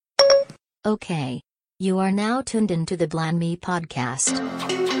Okay. You are now tuned into the Bland Me podcast.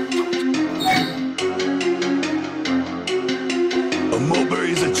 A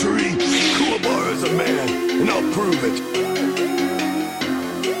mulberry is a tree, Kuwabara is a man, and I'll prove it.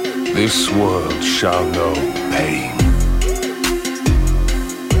 This world shall know pain.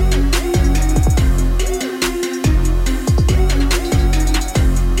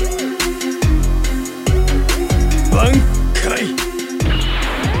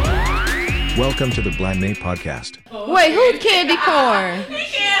 Welcome to the Bland Me podcast. Wait, who's Candy Corn? He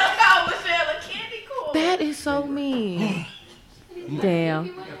can't call Michelle a candy corn. That is so mean.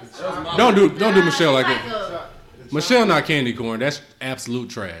 Damn. Don't do Michelle like that. Michelle not candy corn. That's absolute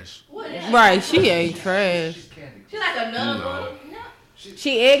trash. Right, she ain't trash. She like another little.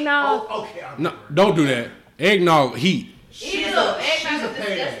 She eggnog? No, don't do that. Eggnog heat. Ew, eggnog is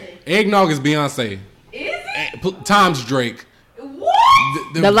disgusting. Eggnog is Beyonce. Is it? Times Drake.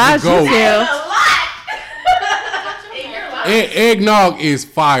 What? The lies you goat. tell. A lot. In your life. Eggnog is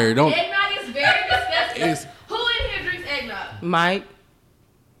fire. Don't. Eggnog is very disgusting. It's- Who in here drinks eggnog? Mike?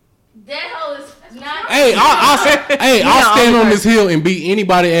 That hoe is not. Hey, I'll stand on this hill and beat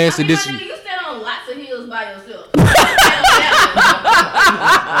anybody ass I at mean, this. my nigga, you stand on lots of hills by yourself.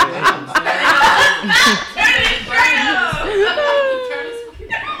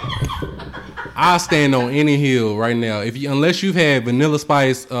 I'll stand on any hill right now. Unless you've had Vanilla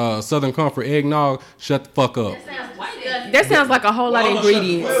Spice, Southern Comfort eggnog, shut the fuck up. That sounds like a whole lot of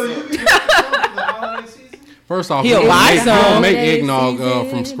ingredients. First off, He'll we buy don't some. make eggnog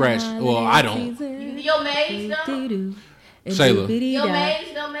from scratch. Well, I don't. Your maids don't? Shayla. Your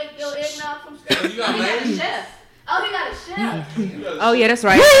maids don't make your eggnog from scratch? You got a chef. Oh, he got a chef. Oh, yeah, that's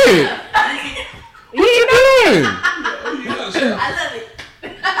right. Hey! What you doing? I love it.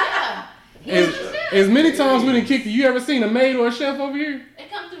 As many times we done kicked you ever seen a maid or a chef over here? They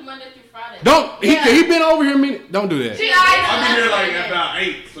come through Monday through Friday. He been over here. Don't do that. I'll be here like about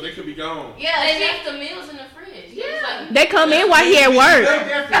 8, so they could be gone. Yeah, they left the meals in the fridge. Yeah. They come in while he at work.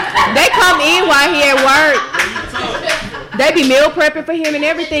 They come in while he at work. They be meal prepping for him and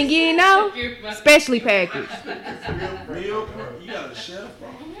everything, you know? Specially packaged. Real? You got a chef, bro?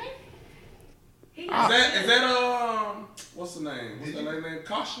 Is that what's the name? What's that lady name?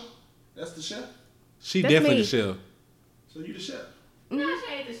 Kasha? That's the chef? She That's definitely me. the chef. So you the chef? No,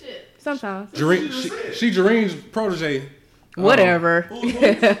 she ain't the shit. Sometimes. She Jareen's protege. Whatever.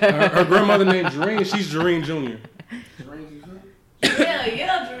 Her grandmother named Jareen. She's Jareen Jr.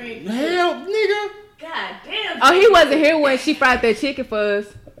 Yeah, drink. Hell, nigga. God damn. Oh, he wasn't here when she fried that chicken for us.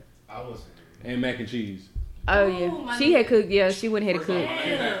 I wasn't here. And mac and cheese. Oh, Ooh, yeah. my She nigga. had cooked. Yeah, she went ahead and cooked.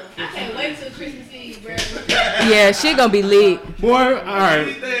 Damn. I can't wait till Christmas Eve, bro. Yeah, she gonna be lit. Boy, alright.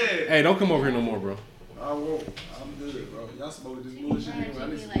 Hey, don't come over here no more, bro. I won't. I'm good, bro. Y'all smoking this bullshit. I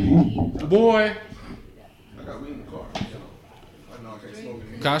need some Boy. I got weed in the car. You know. I know I can't smoke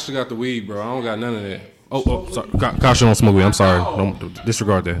it. Kasha got the weed, bro. I don't got none of that. Oh, sorry. Kasha don't smoke weed. I'm sorry. Don't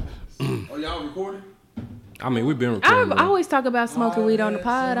disregard that. Oh, y'all recording? I mean, we've been recording. I bro. always talk about smoking weed on the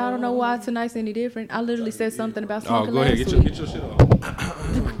pod. I don't know why tonight's any different. I literally said something about Oh, smoking go ahead. last Get week. your shit off.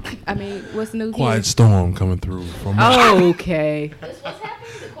 I mean, what's new Quiet here? storm coming through from Okay. That's what's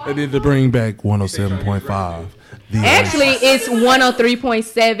happening. They need to bring back 107.5. Actually, it's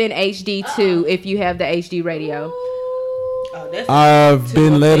 103.7 HD2 if you have the HD radio. I've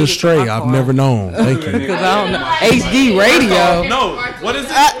been led astray. I've never known. Thank you. Because I don't know. HD radio. No. What is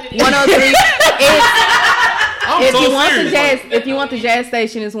it? 103. I'm If so you want the serious. jazz, if you want the jazz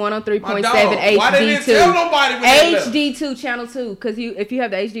station, it's 103.7 My dog, why they didn't tell HD2. nobody when they left? HD2 channel 2, because if you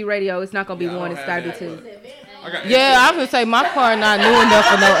have the HD radio, it's not gonna be Yeah, I one. don't It's have gotta be that, two. I got Yeah, I was gonna say my car not new enough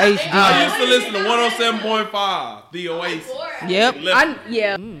for no HD. I used to listen to 107.5, the Oasis. Yep. Left.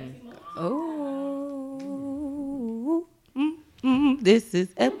 Yeah. Oh. This is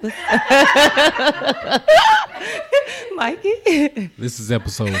episode. Mikey. This is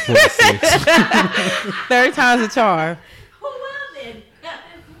episode 46. Third time's a charm. Who was it?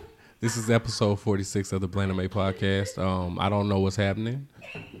 This is episode 46 of the Bland Me podcast. I don't know what's happening,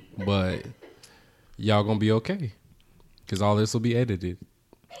 but y'all gonna be okay because all this will be edited.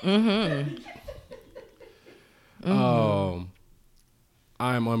 I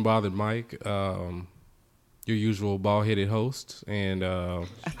am Unbothered Mike, your usual bald-headed host, and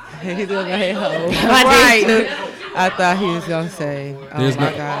He's gonna say right. I thought he was gonna say, "Oh There's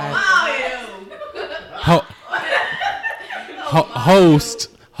my no- God."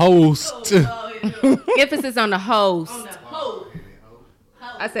 host. Emphasis on the host.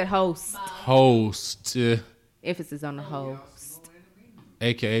 I said host. Host, Emphasis on the host.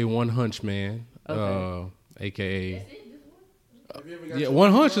 aka One Hunch Man, Okay. aka Yeah,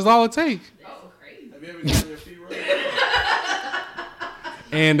 one hunch is all it takes. Have you ever gotten your feet rubbed?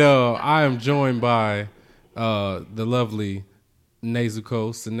 And I am joined by the lovely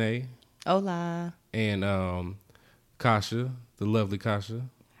Nezuko Sine Hola. and Kasha, the lovely Kasha.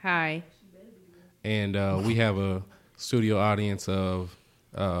 Hi. And we have a studio audience of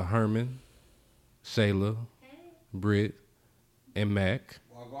Herman, Shayla, Britt, and Mac.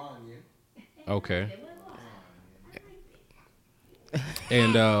 Okay.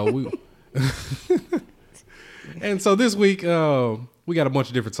 And we and so this week we got a bunch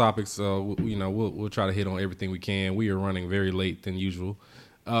of different topics. We'll try to hit on everything we can. We are running very late than usual.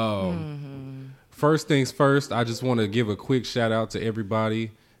 First things first, I just want to give a quick shout out to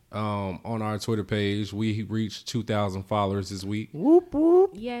everybody on our Twitter page. We reached 2,000 followers this week. Whoop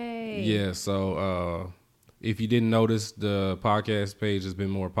whoop. Yay. Yeah, so if you didn't notice, the podcast page has been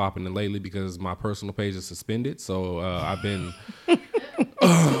more popping than lately because my personal page is suspended. So I've been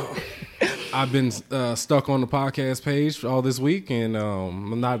stuck on the podcast page all this week, and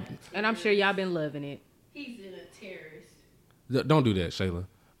I'm not. And I'm sure y'all been loving it. He's in a terrorist. Don't do that, Shayla.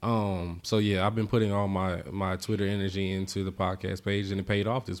 So yeah, I've been putting all my Twitter energy into the podcast page, and it paid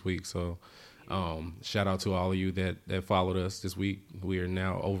off this week. So shout out to all of you that followed us this week. We are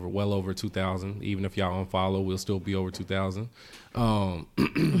now well over 2,000. Even if y'all unfollow, we'll still be over 2,000.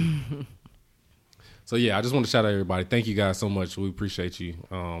 So yeah, I just want to shout out everybody. Thank you guys so much. We appreciate you.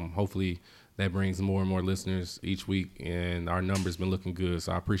 Hopefully that brings more and more listeners each week, and our numbers been looking good.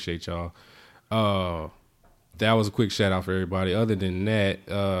 So I appreciate y'all. That was a quick shout out for everybody. Other than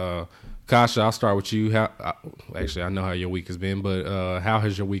that, Kasha, I'll start with you. Actually, I know how your week has been, but how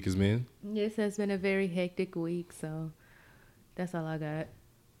has your week been? This has been a very hectic week, so that's all I got.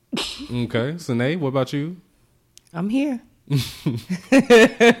 Okay, Sine, what about you? I'm here.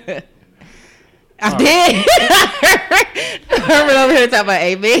 I did. Herman over here talking about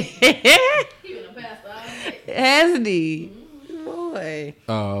AB. Hasn't he? Boy.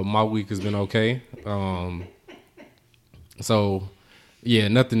 My week has been okay. So yeah,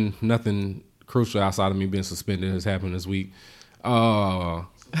 nothing crucial outside of me being suspended has happened this week.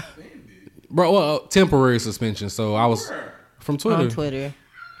 Temporary suspension. So I was from Twitter. On Twitter.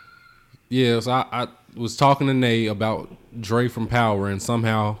 Yeah, so I was talking to Nate about Dre from Power, and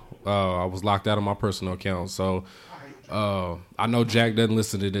somehow I was locked out of my personal account. So I know Jack doesn't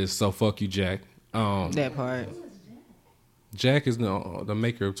listen to this, so fuck you, Jack. That part. Jack is the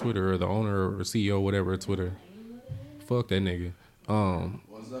maker of Twitter, or the owner or CEO, whatever, of Twitter. Fuck that nigga.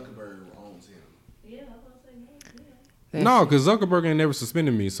 Zuckerberg owns him. No, because Zuckerberg ain't never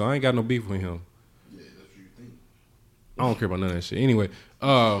suspended me, so I ain't got no beef with him. Yeah, that's what you think. I don't care about none of that shit. Anyway,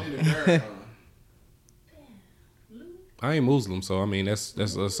 I ain't Muslim, so I mean that's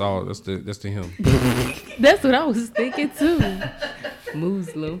all. That's to him. That's what I was thinking too.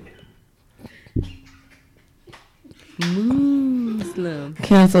 Muslim.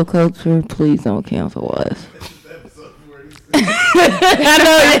 Cancel culture, please don't cancel us. I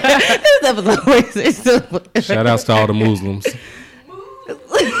know. This episode 46. Shout outs to all the Muslims.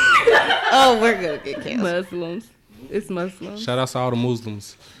 Oh, we're gonna get canceled. Muslims. It's Muslims. Shout outs to all the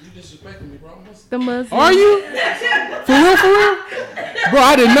Muslims. You disrespecting me, bro. The Muslims. Are you? For real? Bro,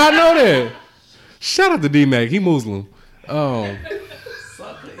 I did not know that. Shout out to D-Mac. He Muslim. I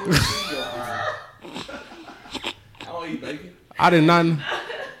don't eat bacon.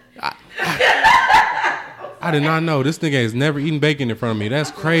 I did not know. This nigga has never eaten bacon in front of me. That's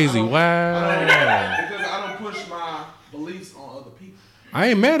crazy. Wow. Because I don't push my beliefs on other people. I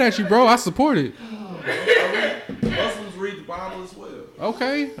ain't mad at you, bro. I support it. Muslims read the Bible as well.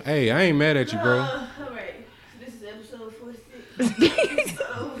 Okay. Hey, I ain't mad at you, bro. All right. This is episode 46.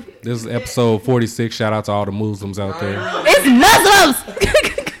 This is episode 46. Shout out to all the Muslims out there. It's Muslims.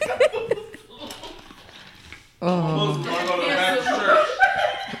 Muslims want to go to the back church.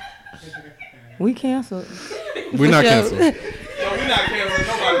 We canceled. We're not canceled. No, we're not canceling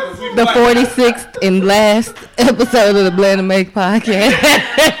nobody because we The black. 46th and last episode of the Blend and Make podcast.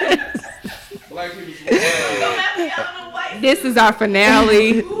 Black people. This is our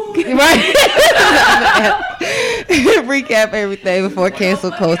finale. Right? Recap everything before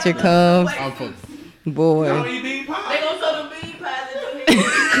cancel culture comes. Boy. Don't eat bean pie. They gonna throw the bean pies at your head.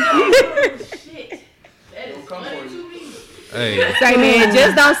 Oh, shit. That is Come for funny you. to me. Hey, Say, man,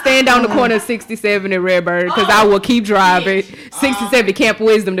 just don't stand on the corner of 67 and Redbird, because I will keep driving. 67 Camp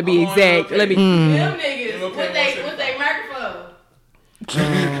Wisdom to be exact. Let me. Them niggas with they microphone.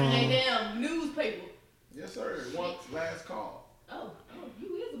 And they damn newspaper. Yes, sir. One last call. Oh, you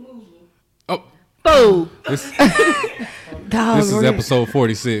is a Muslim. oh, Fool. this Dog, is episode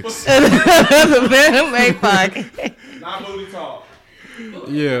 46. the Blend and Make podcast. Not booty talk.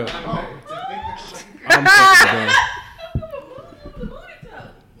 Yeah. I'm fucking done.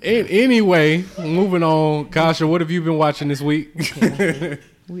 Anyway, moving on. Kasha, what have you been watching this week?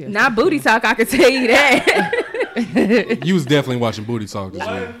 Not Booty Talk, I can tell you that. You was definitely watching Booty Talk this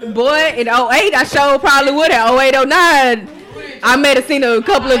week. Boy, in 08, I showed probably would have. 08, 09, I may have seen a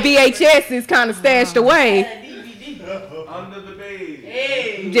couple of VHSs kind of stashed away. Under the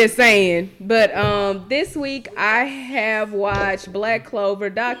bed. Just saying. But this week, I have watched Black Clover,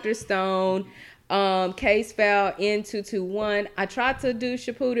 Dr. Stone, Case File, N221. I tried to do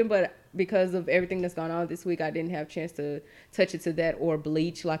Shippuden, but because of everything that's gone on this week, I didn't have a chance to touch it to that or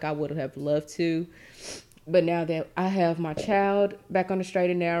Bleach like I would have loved to. But now that I have my child back on the straight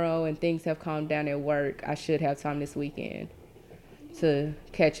and narrow and things have calmed down at work, I should have time this weekend to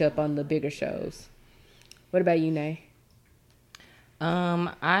catch up on the bigger shows. What about you, Nay?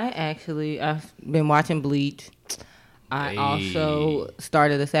 I've been watching Bleach. I also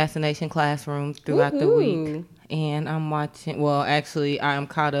started Assassination Classroom throughout the week. And I'm watching, I am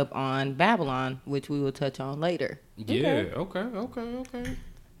caught up on Babylon, which we will touch on later. Yeah, okay.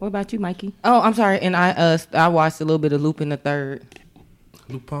 What about you, Mikey? Oh, I'm sorry. And I watched a little bit of Lupin the Third.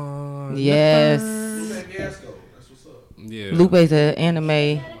 Lupin. Yes. Lupe Fiasco. That's what's up. Yeah. Lupe's an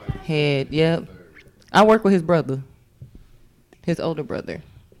anime head. Yep. I work with his brother. His older brother.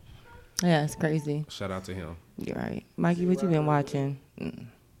 Yeah, it's crazy. Shout out to him. You're right. Mikey, what you been watching?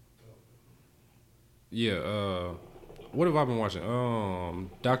 Yeah, what have I been watching?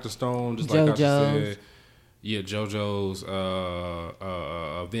 Dr. Stone, just like I said. Yeah, JoJo's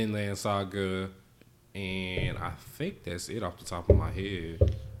Vinland Saga, and I think that's it off the top of my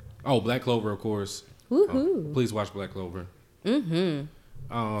head. Oh, Black Clover, of course. Woohoo! Please watch Black Clover.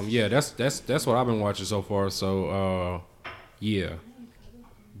 Mm-hmm. Yeah, that's what I've been watching so far. So, yeah,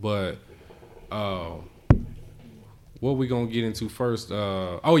 but what we gonna get into first?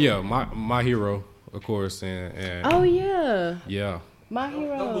 My Hero. Of course, and oh yeah, My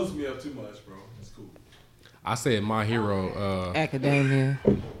Hero. Don't boost me up too much, bro. It's cool. I said My Hero. Academia.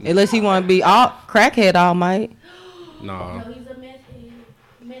 Unless he want to be all crackhead all might. No. No, he's a mess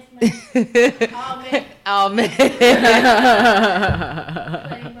head. All men. Played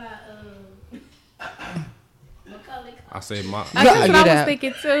by Macaulay. I said my. That's what I was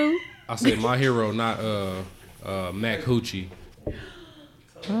thinking too. I said My Hero, not Mac Hoochie. Oh,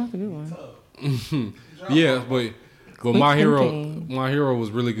 that's a good one. Yeah, but My Hero was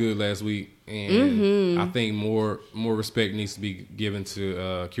really good last week, and I think more respect needs to be given to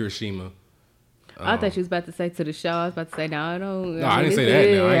Kirishima. I thought you was about to say to the show. I was about to say no, I don't. No, I didn't say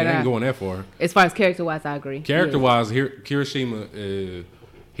that. Now. I ain't going that far. As far as character wise, I agree. Character wise, Kirishima,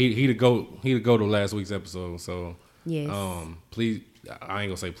 he to go to last week's episode. So yes. Please, I ain't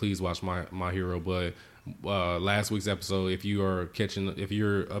gonna say please watch My Hero, but. Last week's episode, if you're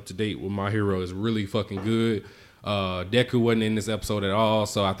up to date with My Hero, is really fucking good. Deku wasn't in this episode at all,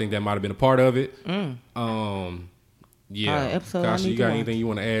 so I think that might have been a part of it. Yeah. Kasha, you got anything you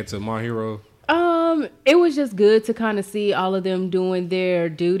want to add to My Hero? It was just good to kind of see all of them doing their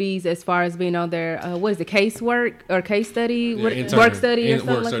duties as far as being on their what is it, casework or case study, work study or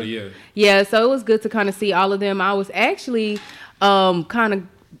something like that. Yeah, so it was good to kind of see all of them. I was actually kind of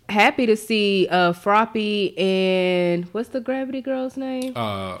happy to see Froppy and what's the Gravity Girl's name?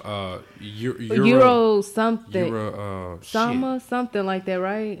 Euro something. Sama, something like that,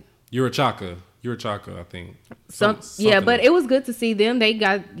 right? Yurichaka, I think. But it was good to see them. They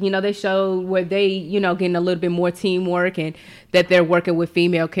got, they showed where they, getting a little bit more teamwork and that they're working with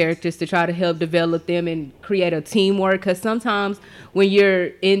female characters to try to help develop them and create a teamwork. Because sometimes when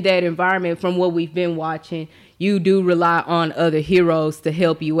you're in that environment, from what we've been watching, you do rely on other heroes to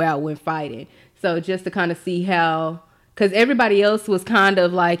help you out when fighting. So just to kind of see how, because everybody else was kind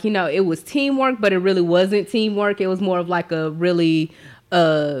of like, it was teamwork, but it really wasn't teamwork. It was more of like a really,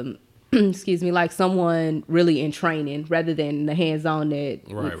 like someone really in training rather than the hands-on that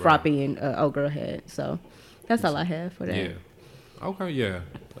Froppy and Old Girl had. So that's all I have for that. Yeah. Okay, yeah.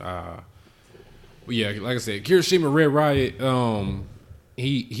 Yeah, like I said, Kirishima Red Riot,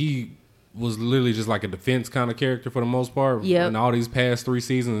 he was literally just like a defense kind of character for the most part. Yeah. In all these past 3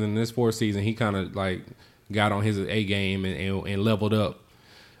 seasons and this 4th season, he kind of like got on his A game and leveled up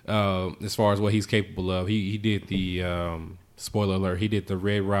as far as what he's capable of. He did the spoiler alert. He did the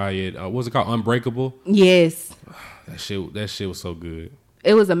Red Riot. What was it called? Unbreakable. Yes. That shit was so good.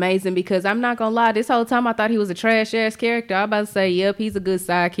 It was amazing because I'm not gonna lie. This whole time I thought he was a trash ass character. I was about to say, yep, he's a good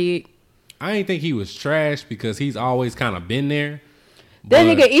sidekick. I didn't think he was trash because he's always kind of been there. That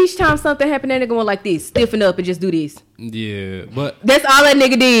nigga, each time something happened, that nigga went like this, stiffen up and just do this. Yeah, but that's all that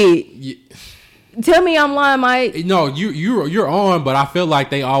nigga did. Yeah. Tell me I'm lying, Mike. No, you're on, but I feel like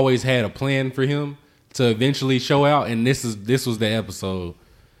they always had a plan for him to eventually show out, and this was the episode.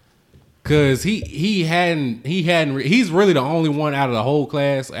 Cause he's really the only one out of the whole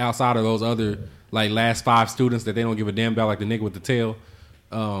class outside of those other like last 5 students that they don't give a damn about, like the nigga with the tail.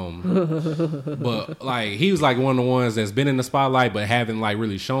 But like he was like one of the ones that's been in the spotlight but haven't like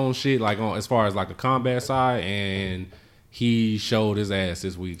really shown shit like on as far as like the combat side, and he showed his ass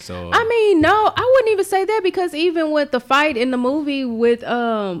this week. So I mean, no, I wouldn't even say that, because even with the fight in the movie with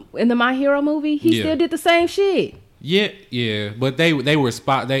in the My Hero movie, he still did the same shit. Yeah, but they were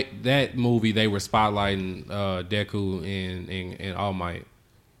that movie they were spotlighting Deku and All Might,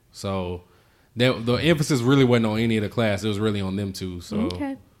 so the emphasis really wasn't on any of the class; it was really on them two. So,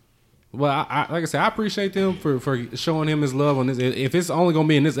 okay. Well, I like I said, I appreciate them for showing him his love on this. If it's only gonna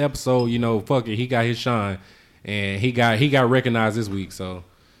be in this episode, fuck it, he got his shine, and he got recognized this week. So,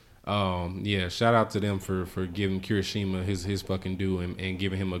 yeah, shout out to them for giving Kirishima his fucking due and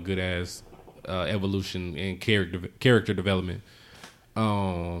giving him a good ass. Evolution and character development.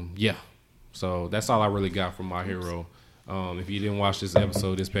 Yeah. So that's all I really got from My Hero. If you didn't watch this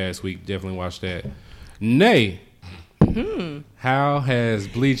episode this past week, definitely watch that. Nay, how has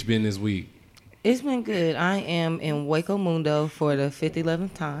Bleach been this week? It's been good. I am in Waco Mundo for the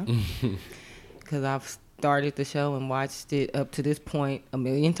 11th time because I've started the show and watched it up to this point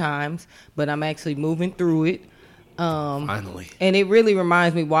 1,000,000 times, but I'm actually moving through it. Finally. And it really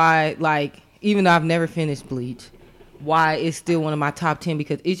reminds me why, like, even though I've never finished Bleach, why it's still one of my top 10,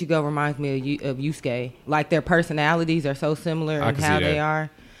 because Ichigo reminds me of Yusuke. Like, their personalities are so similar in how they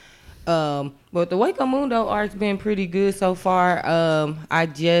are. But the Waco Mundo arc's been pretty good so far. I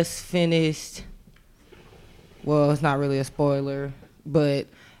just finished, well, it's not really a spoiler, but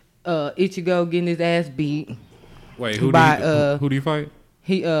Ichigo getting his ass beat. Wait, who do you fight?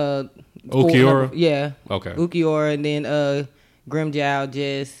 Ulquiorra? Yeah. Okay. Ulquiorra, and then Grimmjow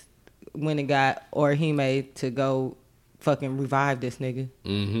just went and got Orihime to go fucking revive this nigga.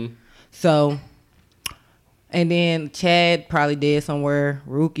 Mm-hmm. So, and then Chad probably dead somewhere.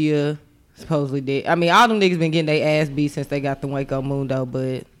 Rukia supposedly dead. I mean, all them niggas been getting their ass beat since they got the Waco Mundo,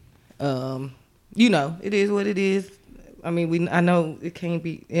 but it is what it is. I mean, I know it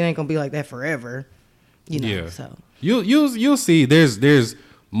ain't gonna be like that forever. Yeah. So you'll see. There's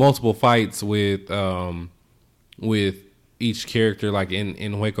multiple fights with each character, like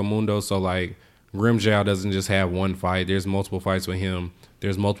in Waco Mundo. So like Grimmjow doesn't just have one fight. There's multiple fights with him.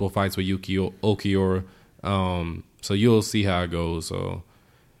 There's multiple fights with Ulquiorra. So you'll see how it goes. So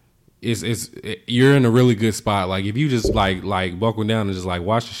you're in a really good spot. Like if you just like buckle down and just like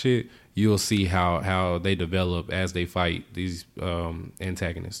watch the shit, you'll see how they develop as they fight these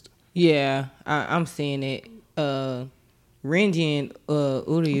antagonists. Yeah, I'm seeing it. Renji and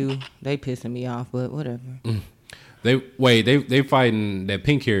Uryu, they pissing me off, but whatever. They fighting that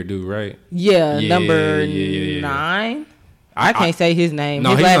pink haired dude, right? Yeah, number 9. I can't say his name. No,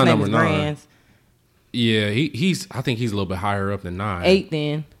 his he's last not name number is 9. Brands. Yeah, I think he's a little bit higher up than 9. 8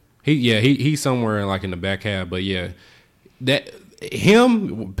 then. He's somewhere like in the back half, but yeah, that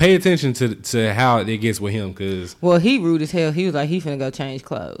him. Pay attention to how it gets with him, cause he rude as hell. He was like he finna go change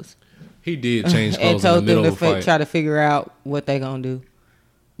clothes. He did change clothes and told in the middle them of the fight. Try to figure out what they gonna do.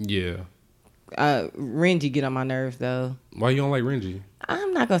 Yeah. Renji get on my nerves though. Why you don't like Renji?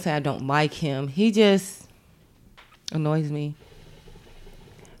 I'm not gonna say I don't like him. He just annoys me.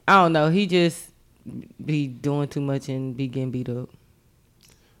 I don't know. He just be doing too much and be getting beat up.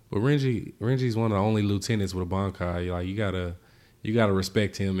 But Renji's one of the only lieutenants with a Bankai. Like you gotta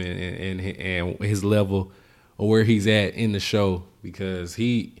respect him and his level or where he's at in the show, because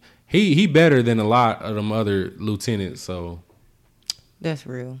he better than a lot of them other lieutenants. So that's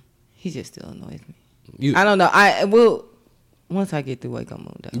real. He just still annoys me. I don't know. I will once I get through Waco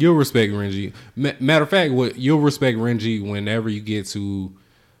Mundo. You'll respect Renji. Matter of fact, you'll respect Renji whenever you get to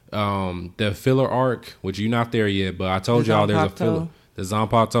the filler arc, which you're not there yet. But I told y'all there's a filler, the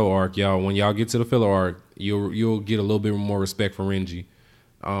Zanpakuto arc, y'all. When y'all get to the filler arc, you'll get a little bit more respect for Renji,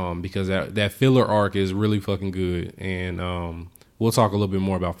 because that filler arc is really fucking good. And we'll talk a little bit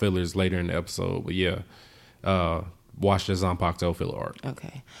more about fillers later in the episode. But yeah, watch the Zanpakuto filler arc.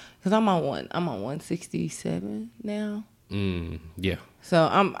 Okay. Cause I'm on 167 now. Yeah. So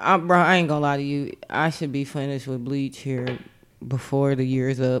I'm bro. I ain't gonna lie to you. I should be finished with Bleach here before the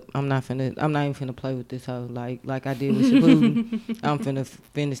year's up. I'm not even finna play with this hoe like I did with Shippuden. I'm finna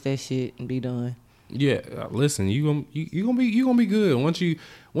finish that shit and be done. Yeah. Listen, you gonna be good once you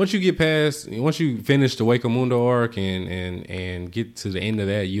finish the Waco Mundo arc and get to the end of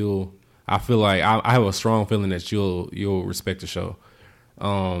that. I feel like I have a strong feeling that you'll respect the show.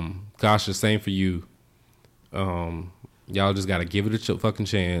 Kasha, same for you. Y'all just gotta give it a fucking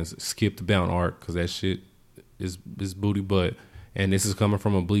chance. Skip the Bound arc because that shit is booty butt. And this is coming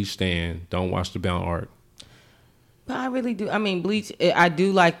from a Bleach stan. Don't watch the Bound arc. But I really do. I mean, Bleach, I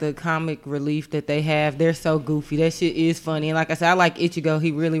do like the comic relief that they have. They're so goofy. That shit is funny. And like I said, I like Ichigo.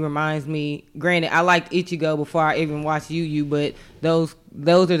 He really reminds me. Granted, I liked Ichigo before I even watched Yu Yu, but those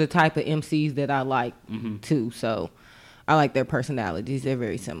are the type of MCs that I like too. So I like their personalities. They're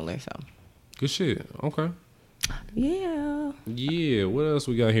very similar. So good shit. Okay. Yeah. Yeah. What else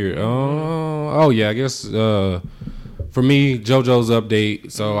we got here? I guess for me, JoJo's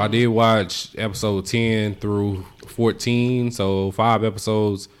update. So I did watch episode 10 through 14. So 5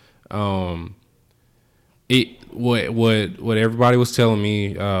 episodes. What everybody was telling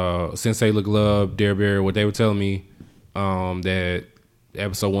me, Sensei Look Love, Dare Bear, what they were telling me, that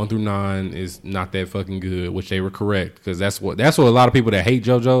episode 1 through 9 is not that fucking good, which they were correct, because that's what a lot of people that hate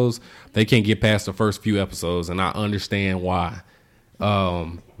JoJo's, they can't get past the first few episodes, and I understand why.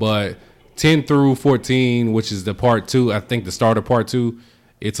 But 10 through 14, which is the part 2, I think the start of part 2,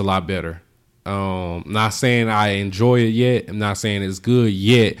 it's a lot better. Not saying I enjoy it yet. I'm not saying it's good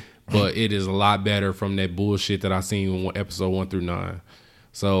yet, but it is a lot better from that bullshit that I seen in episode 1 through 9.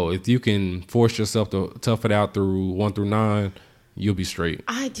 So if you can force yourself to tough it out through 1 through 9, you'll be straight.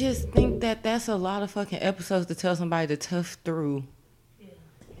 I just think that's a lot of fucking episodes to tell somebody to tough through. Yeah.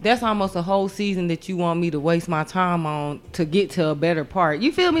 That's almost a whole season that you want me to waste my time on to get to a better part.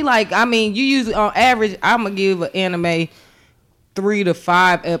 You feel me? Like, I mean, you usually, on average, I'm going to give an anime 3 to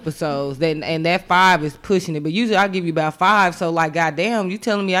 5 episodes, and that 5 is pushing it. But usually I give you about 5. So, like, goddamn, you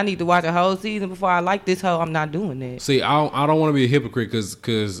telling me I need to watch a whole season before I like this whole? I'm not doing that. See, I don't want to be a hypocrite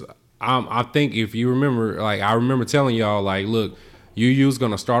because I think if you remember, like, I remember telling y'all, like, look, Yu Yu's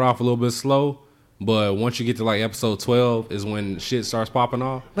gonna start off a little bit slow, but once you get to like episode 12 is when shit starts popping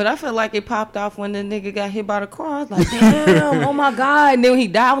off. But I feel like it popped off when the nigga got hit by the car. I was like, damn, oh my God. And then when he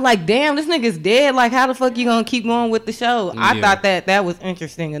died, I was like, damn, this nigga's dead. Like, how the fuck you gonna keep going with the show? I thought that was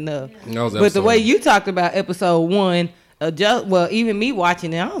interesting enough. But the way you talked about episode 1, even me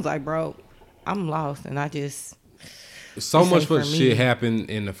watching it, I was like, bro, I'm lost, and I just... So much shit happened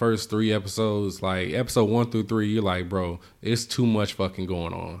in the first 3 episodes. Like episode 1 through 3, you're like, bro, it's too much fucking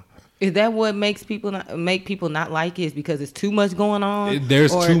going on. Is that what makes people not like it? Is because it's too much going on?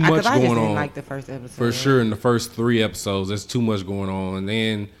 There's too much going on. Didn't like the first episode. For sure, in the first 3 episodes, there's too much going on, and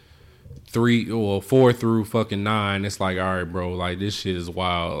then 4 through fucking 9, it's like, all right, bro, like this shit is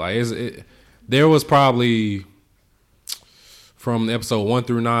wild. Like there was probably from episode 1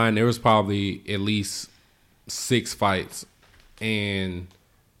 through 9, there was probably at least 6 fights, and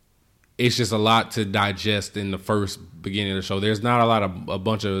it's just a lot to digest in the first beginning of the show. There's not a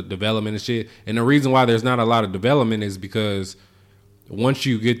bunch of development and shit, and the reason why there's not a lot of development is because once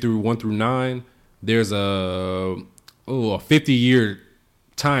you get through 1 through 9, there's a 50-year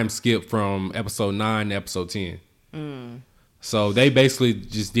time skip from episode 9 to episode 10. So they basically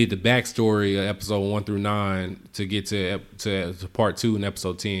just did the backstory of episode 1 through 9 to get to part 2 in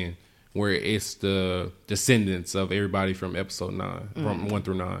episode 10. Where it's the descendants of everybody from episode 9, from 1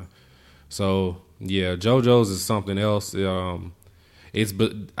 through 9. So yeah, JoJo's is something else. It's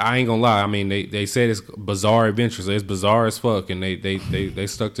I ain't gonna lie. I mean, they said it's bizarre adventures. It's bizarre as fuck, and they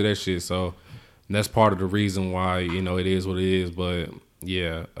stuck to that shit. So that's part of the reason why it is what it is. But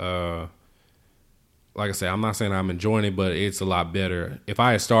yeah, like I said, I'm not saying I'm enjoying it, but it's a lot better. If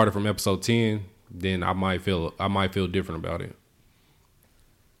I had started from episode 10, then I might feel different about it.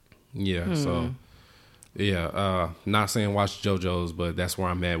 Yeah, so yeah, not saying watch JoJo's, but that's where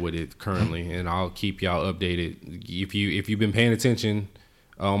I'm at with it currently, and I'll keep y'all updated. If you've been paying attention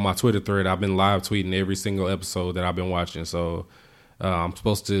on my Twitter thread, I've been live tweeting every single episode that I've been watching. So I'm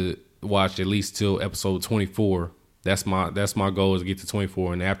supposed to watch at least till episode 24. That's my goal, is to get to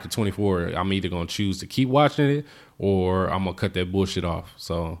 24, and after 24, I'm either gonna choose to keep watching it or I'm gonna cut that bullshit off.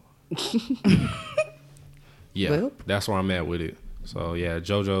 So yeah, that's where I'm at with it. So yeah,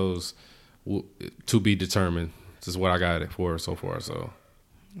 JoJo's to be determined. This is what I got it for so far. So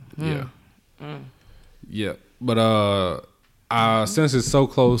yeah, yeah. But since it's so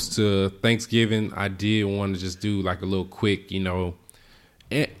close to Thanksgiving, I did want to just do like a little quick, anime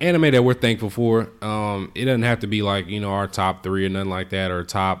that we're thankful for. It doesn't have to be like our top 3 or nothing like that, or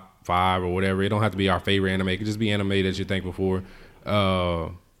top 5 or whatever. It don't have to be our favorite anime. It could just be anime that you're thankful for.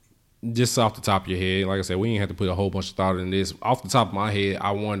 Just off the top of your head, like I said, we ain't have to put a whole bunch of thought in this. Off the top of my head,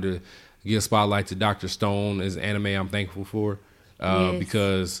 I wanted to give a spotlight to Dr. Stone as an anime I'm thankful for,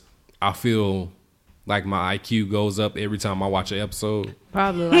 because I feel like my IQ goes up every time I watch an episode.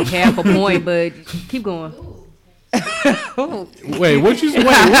 Probably like half a point, but keep going. Wait, what did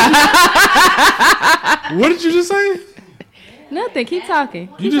you just say? Nothing. Keep talking.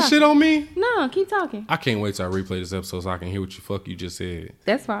 You just shit on me? No, keep talking. I can't wait till I replay this episode so I can hear what the fuck you just said.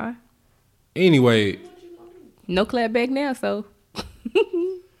 That's fine. Anyway. No clap back now, so.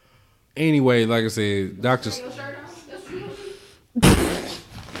 Anyway, like I said, Dr.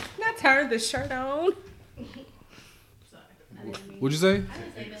 Not turn the shirt on. What'd you say?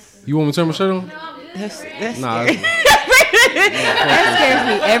 You want me to turn my shirt on? That's Nah. that scares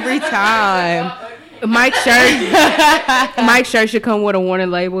me every time. Mike's shirt should come with a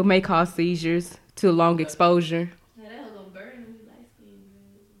warning label. May cause seizures to long exposure.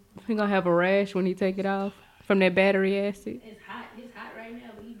 He gonna have a rash when he take it off from that battery acid. It's hot right now,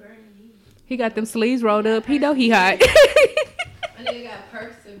 but he burning. He got them sleeves rolled up. He know he hot. My nigga got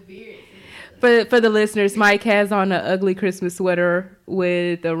perseverance. For the listeners, Mike has on an ugly Christmas sweater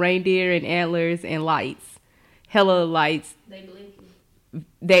with a reindeer and antlers and lights. Hella lights. They blinking.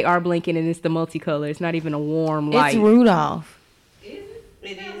 They are blinking, and it's the multicolor. It's not even a warm light. It's Rudolph. Is it?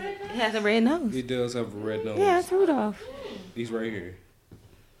 It is. It has a red nose. He does have a red nose. Yeah, it's Rudolph. He's right here.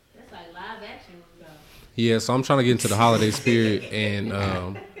 That's like live action. Yeah, so I'm trying to get into the holiday spirit, and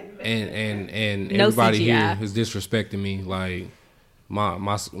everybody here is disrespecting me. Like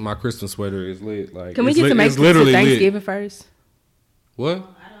my Christmas sweater is lit. Like, can we get some literally Thanksgiving lit. First? What? I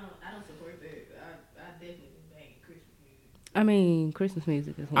don't support that. I definitely bang Christmas music. I mean, Christmas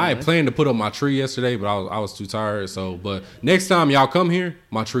music is. I had planned to put up my tree yesterday, but I was too tired. So, but next time y'all come here,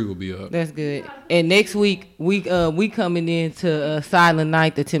 my tree will be up. That's good. And next week we coming into Silent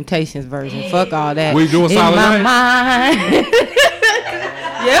Night, the Temptations version. Fuck all that. We doing Silent Night. Mind.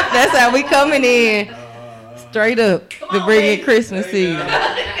 Yep, that's how we coming in. Straight up to bring in Christmas season. All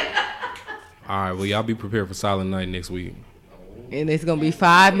right, well y'all be prepared for Silent Night next week. And it's gonna be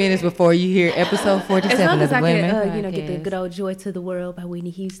 5 minutes before you hear episode 47 as long of as the I Women can, get the Podcast. good old "Joy to the World" by Whitney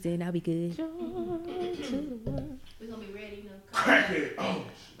Houston, I'll be good. We're gonna be ready. Crackhead.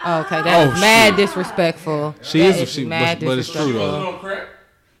 Okay, that's mad disrespectful. She that is, but it's true though. Crack?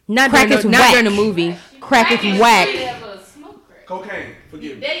 Not Crack during is not whack. during the movie. Crack is whack. Smoke crack. Cocaine.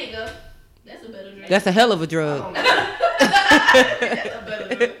 Forgive me. There you go. That's a better drink. That's a hell of a drug. That's a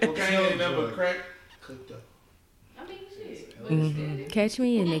better drink. Cocaine ain't never crack. Cooked up. I mean, shit. Catch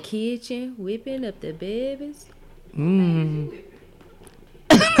me in the kitchen, whipping up the babies. The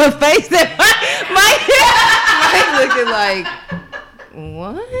face that Mike looking like,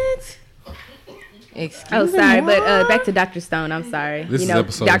 what? Excuse Oh, sorry, me, but what? back to Dr. Stone. I'm sorry. This is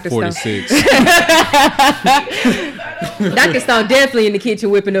episode Dr. 46. Stone. Dr. Stone definitely in the kitchen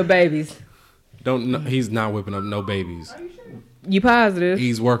whipping up babies. He's not whipping up no babies. You positive?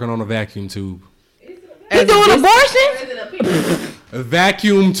 He's working on a vacuum tube. You doing abortion? A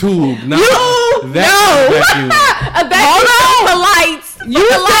vacuum tube. Not No. vacuum. A vacuum for lights. You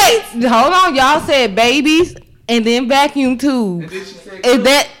said, hold on, y'all said babies and then vacuum tubes. Is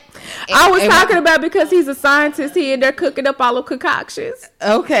that? I was talking about because he's a scientist. He and they're cooking up all the concoctions.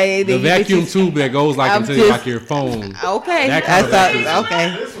 Okay. The vacuum tube that goes like into like your phone. Okay. That kind of vacuum.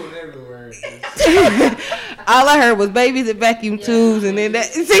 Okay. This one everywhere. All I heard was babies and vacuum tubes, and then that.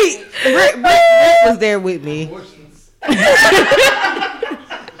 See, Brett was there with me.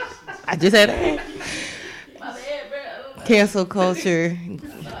 I just had a cancel culture.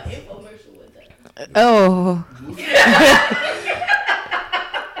 Oh.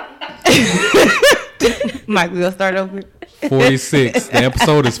 Mike, we gonna start over. 46. The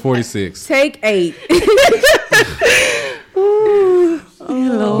episode is 46. Take 8.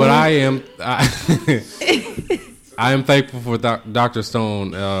 But I am thankful for Dr.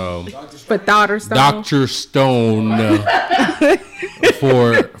 Stone. For Dr. Stone. Dr. Stone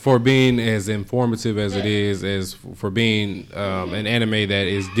for being as informative as it is, as for being an anime that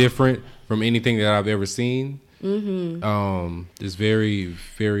is different from anything that I've ever seen. Mm-hmm. It's very,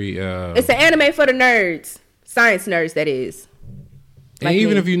 very. It's an anime for the nerds, science nerds. That is. And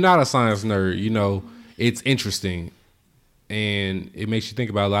even if you're not a science nerd, you know it's interesting, and it makes you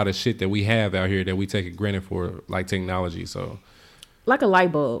think about a lot of shit that we have out here that we take it granted for, like technology. So, like a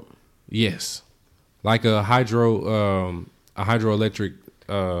light bulb. Yes, like a hydroelectric.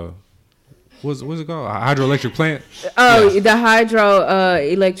 What's it called? A hydroelectric plant. Oh, yeah. The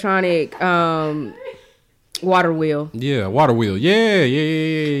hydroelectronic water wheel. Yeah, water wheel.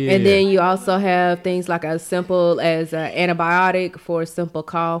 Yeah. And then you also have things like as simple as an antibiotic for a simple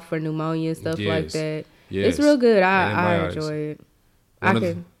cough, for pneumonia, stuff like that. Yes. It's real good. I enjoy it. I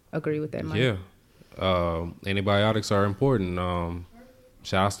can agree with that, Mike. Yeah. Antibiotics are important.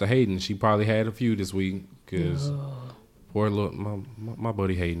 Shout outs to Hayden. She probably had a few this week because poor little my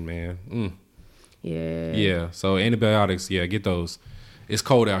buddy Hayden, man. Yeah. Yeah. So antibiotics, yeah, get those. It's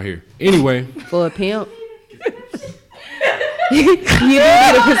cold out here. Anyway. For a pimp. You do need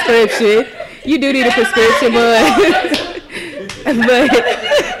a prescription. You do need a prescription, but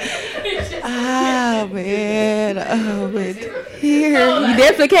oh man, here you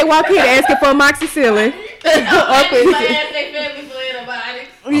definitely can't walk in asking for amoxicillin.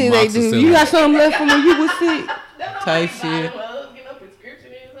 Yeah, they do. You got something left from when you was sick? Type shit.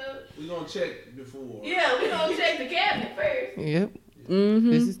 We gonna check before. Yeah, we gonna check the cabinet first. Yep. Mm-hmm.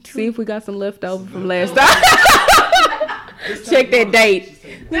 This is true. See if we got some leftover from last time. Check that date.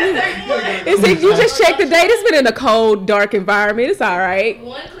 It's like, you just check the date. It's been in a cold, dark environment. It's all right.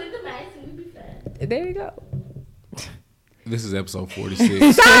 One click the max and we'll be fine. There you go. This is episode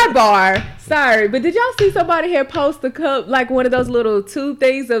 46. Sidebar. Sorry, but did y'all see somebody here post a cup, like one of those little tube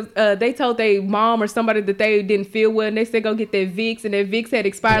things of they told their mom or somebody that they didn't feel well and they said go get that Vicks and that Vicks had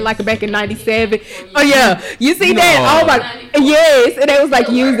expired like back in 97. Oh yeah. You see that? Oh my yes. And they was like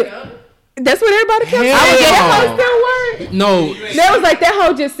use it. That's what everybody kept saying. That hoe still work. No. They was like that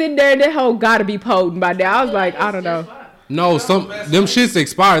hoe just sitting there and that hoe gotta be potent by now. I was like, I don't know. No, them shits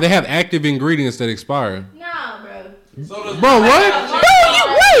expire. They have active ingredients that expire. Nah, bro. Bro, what?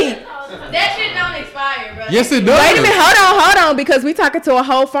 Wait. That shit don't expire, bro. Yes, it does. Wait a minute, hold on, because we talking to a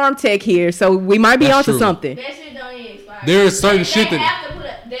whole farm tech here, so we might be onto something. That shit don't even expire. There is certain shit they that have to put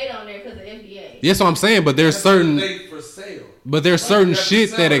a date on there because of FDA. Yes, what I'm saying, but there's certain. Date for sale. But there's certain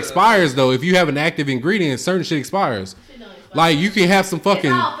shit that expires though. If you have an active ingredient, certain shit expires. Like you can have some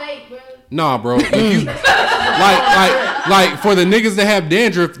fucking. It's all fake, bro. Nah, bro. If you like for the niggas that have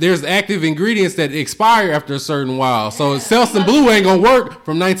dandruff, there's active ingredients that expire after a certain while. So Selsun Blue ain't gonna work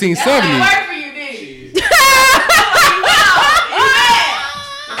from 1970. That work for you, dude.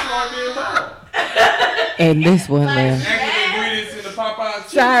 And this one, man. Active ingredients in the Popeyes.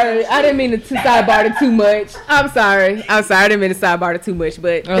 Sorry, I didn't mean to sidebar it too much. I'm sorry. I didn't mean to sidebar it too much,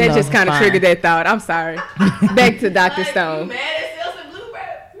 but that no, just kind of fine. triggered that thought. I'm sorry. Back to Dr. Stone. You mad at Selsun Blue,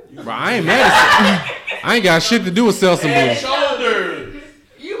 bro? Bro, I ain't mad at I ain't got shit to do with Selsun Blue. Shoulders.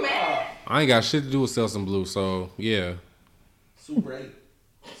 You mad? I ain't got shit to do with Selsun Blue, so yeah. Super 8.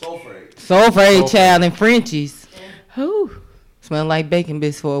 Sulfate. Sulfate, child, and Frenchies. Who? Smell like bacon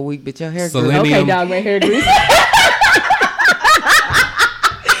bits for a week, but your hair grew. Selenium. Okay, dog, my hair grease.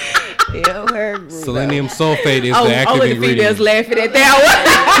 Your hair grew. Selenium sulfate is the active only the females ingredient. laughing at that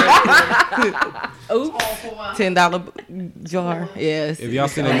one. Oops. $10 jar. Yes. If y'all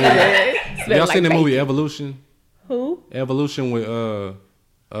seen that movie, Evolution? Who? Evolution with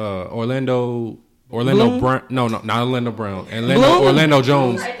Orlando Brown. No, not Orlando Brown. Orlando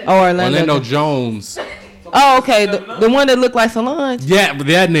Jones. Oh, Orlando Jones. Oh, okay. The one that looked like Solange. Yeah, but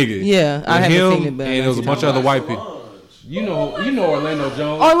that nigga. Yeah, I With haven't him, seen it, but and there was a bunch of other white people. You know Orlando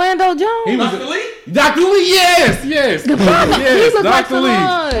Jones. Orlando Jones. He was Dr. Lee. Yes. He looked like Dr. Lee.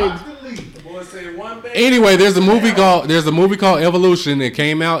 Solange. Anyway, there's a movie called Evolution that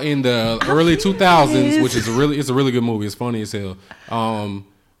came out in the early 2000s, which is a really good movie. It's funny as hell.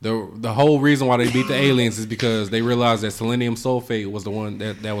 The whole reason why they beat the aliens is because they realized that selenium sulfate was the one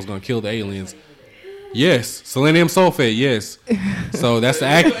that was going to kill the aliens. Yes, selenium sulfate. Yes, so that's the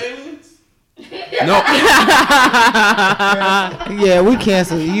act. No. Yeah, we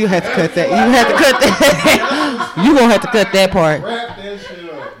cancel. You have to cut that. You have to cut that. You gonna have to cut that part. Wrap that shit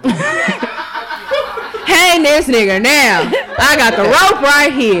up. Hang this nigga now. I got the rope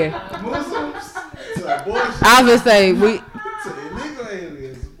right here. Muslims to abortion. I was gonna say we. To illegal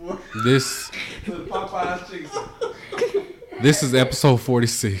aliens. Boy. This To the Popeyes chicken. This is episode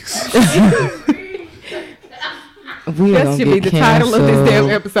 46. That should be the title of this damn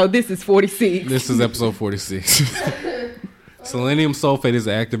episode. This is 46. This is episode 46. Selenium sulfate is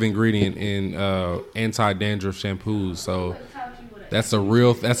an active ingredient in anti-dandruff shampoos, so that's a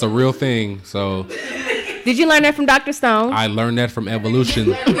real thing. So did you learn that from Dr. Stone? I learned that from Evolution.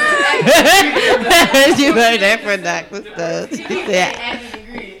 You learned that from Dr. Stone.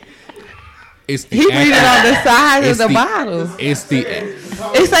 It's the He read it on the side of the bottle. It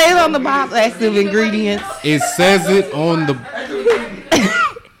says on the bottle active ingredients. It says it on the.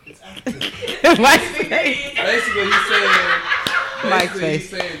 Basically, he's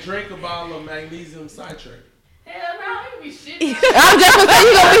saying drink a bottle of magnesium citrate. Hell no, you be shitting. I'm just gonna say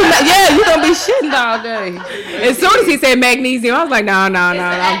you gonna be shitting all day. As soon as he said magnesium, I was like, no,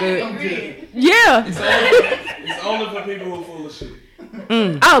 I'm good. Yeah. It's only for people who are full of shit.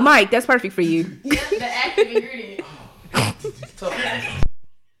 Oh, Mike, that's perfect for you. The active ingredient.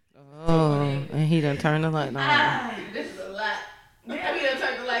 Oh, and he done turned the light on. This is a lot. Damn, he done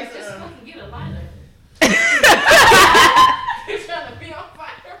turned the lights on. Just fucking get a lighter. He's trying to be on fire.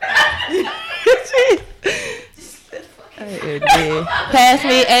 Yeah. Pass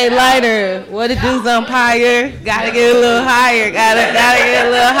me a lighter. What it do, umpire? Gotta get a little higher. Gotta get a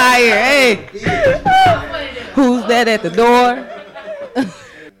little higher. Hey. Who's that at the door?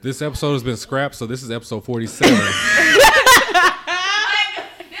 This episode has been scrapped, so this is episode 47. This only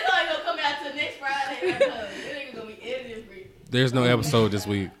gonna come out till next Friday. It ain't gonna be edited for you. There's no episode this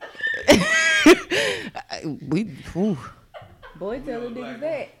week. Boy, tell the niggas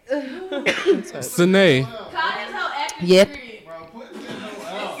that. Sine, Yep.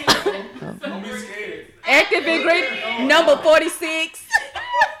 Active ingredient number 46.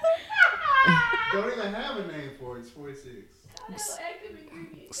 Don't even have a name for it. It's 46.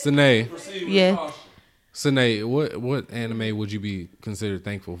 Sine, Yeah. Sine, what anime would you be considered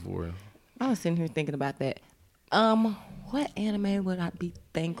thankful for? I was sitting here thinking about that. What anime would I be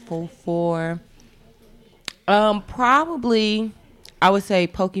thankful for? Probably, I would say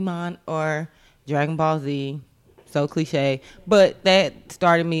Pokemon or Dragon Ball Z. So cliche, but that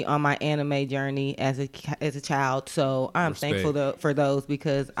started me on my anime journey as a child. So I'm thankful for those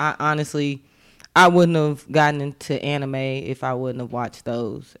because I honestly wouldn't have gotten into anime if I wouldn't have watched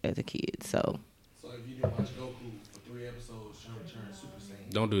those as a kid. So if you didn't watch Goku for 3 episodes, turn Super Saiyan.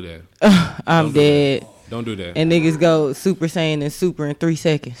 Don't do that. I'm dead. Don't do that. And niggas go Super Saiyan and Super in 3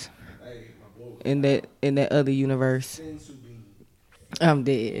 seconds. In that other universe. I'm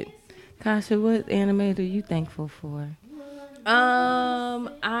dead. Kasha, what anime are you thankful for?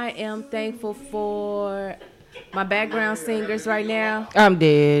 I am thankful for my background singers right now. I'm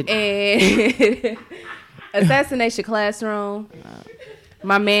dead. And Assassination Classroom.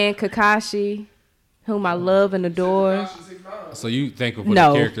 My man Kakashi, whom I love and adore. So you thankful for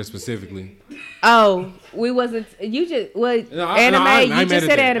No. the character specifically? Oh, we wasn't. You just what No, anime? I You ain't just mad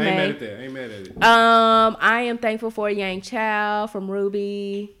said at that. anime. I ain't mad at that. I ain't mad at it. I am thankful for Yang Chow from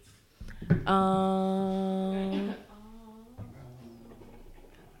Ruby.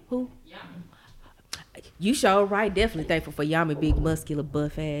 Who? You sure right. Definitely thankful for Yami, big muscular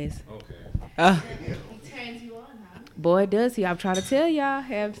buff ass. Okay. Boy, does he? I'm trying to tell y'all.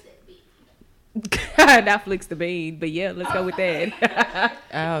 Have not flicks the bean, but yeah, let's go with that.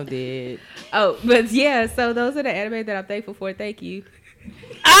 I'm dead. Oh, but yeah, so those are the anime that I'm thankful for. Thank you.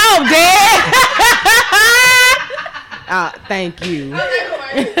 I'm dead. Thank you.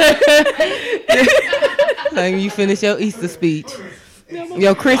 Like you finish your Easter speech,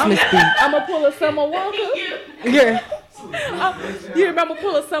 your Christmas speech. I'm gonna pull a Summer Walker. Yeah. You remember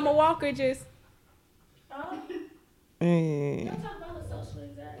pull a Summer Walker? Just. Mm.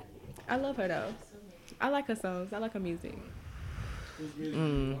 I love her though. I like her songs. I like her music.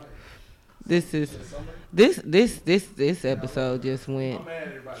 This episode just went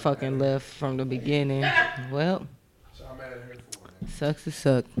fucking left from the beginning. Well, sucks to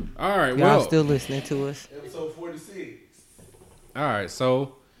suck. All right, y'all well, still listening to us. Episode 46. All right,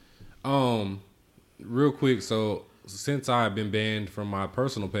 so, real quick, so since I've been banned from my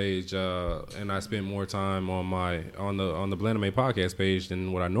personal page, and I spent more time on the Blandame podcast page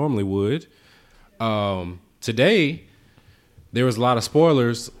than what I normally would, today there was a lot of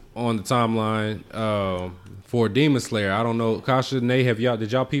spoilers on the timeline for Demon Slayer. I don't know, Kasha, Nate,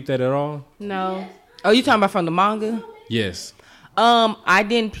 did y'all peep that at all? No. Oh, you talking about from the manga? Yes. I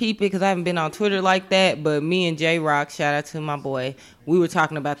didn't peep it because I haven't been on Twitter like that, but me and J-Rock, shout out to my boy, we were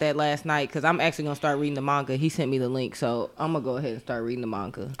talking about that last night because I'm actually going to start reading the manga. He sent me the link, so I'm going to go ahead and start reading the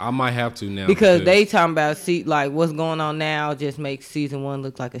manga. I might have to now. Because they talking about, what's going on now just makes season 1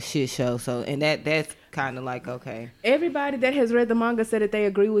 look like a shit show. So, and that's kind of like, okay. Everybody that has read the manga said that they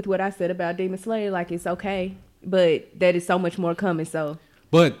agree with what I said about Demon Slayer, like it's okay, but that is so much more coming, so...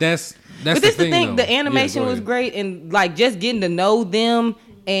 But that's the thing. The animation was great, and like just getting to know them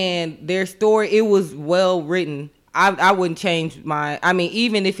and their story, it was well written. I wouldn't change my. I mean,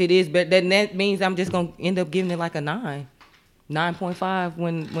 even if it is better, then that means I'm just gonna end up giving it like a 9.5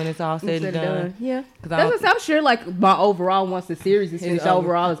 when it's all said and done. Yeah, I'm sure. Like my overall, once the series is finished,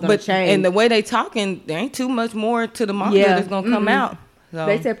 overall is gonna change. And the way they talking, there ain't too much more to the manga that's gonna come out. So.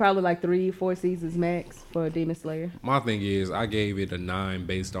 They said probably like 3-4 seasons max for Demon Slayer. My thing is, I gave it a 9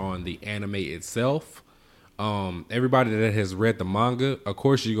 based on the anime itself. Everybody that has read the manga, of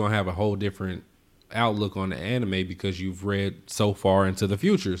course, you're gonna have a whole different outlook on the anime because you've read so far into the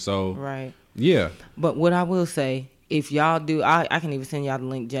future. So, right, yeah. But what I will say, if y'all do, I can even send y'all the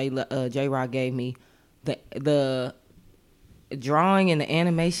link. J-Rock gave me the drawing and the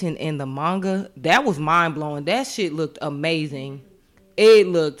animation in the manga. That was mind blowing. That shit looked amazing. It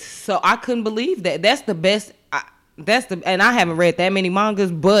looked so. I couldn't believe that. That's the best. And I haven't read that many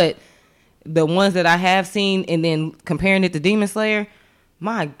mangas, but the ones that I have seen, and then comparing it to Demon Slayer,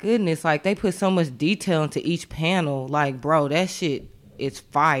 my goodness, like they put so much detail into each panel. Like, bro, that shit is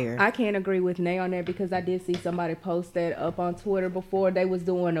fire. I can't agree with Nay on that because I did see somebody post that up on Twitter before. They was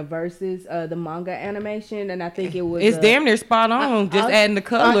doing a versus the manga animation, and I think it was. It's damn near spot on. Just adding the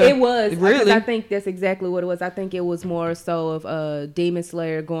color. It was really. I think that's exactly what it was. I think it was more so of Demon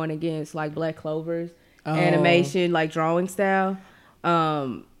Slayer going against like Black Clover's animation, like drawing style.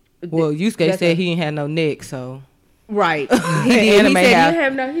 Well, Yusuke said he ain't had no neck, so. Right.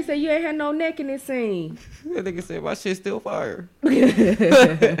 He said you ain't had no neck in this scene. That nigga said my shit's still fire.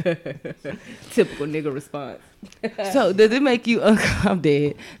 Typical nigga response. So does it make you I'm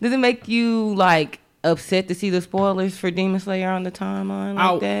dead. Does it make you like upset to see the spoilers for Demon Slayer on the timeline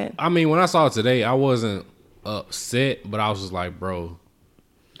like that? I mean, when I saw it today, I wasn't upset, but I was just like, bro,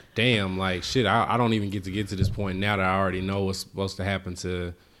 damn, like shit, I don't even get to this point now that I already know what's supposed to happen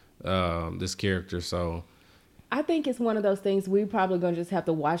to this character, so I think it's one of those things we probably gonna just have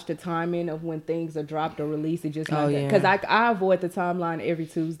to watch the timing of when things are dropped or released. It just because I avoid the timeline every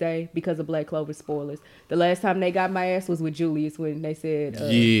Tuesday because of Black Clover spoilers. The last time they got my ass was with Julius when they said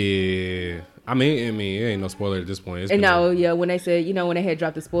yeah. I mean, it ain't no spoiler at this point. When they said when they had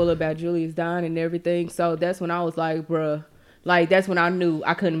dropped the spoiler about Julius dying and everything. So that's when I was like, bruh, like that's when I knew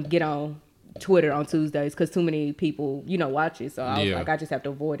I couldn't get on Twitter on Tuesdays because too many people watch it. So I was like, I just have to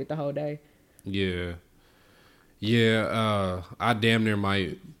avoid it the whole day. Yeah. Yeah, I damn near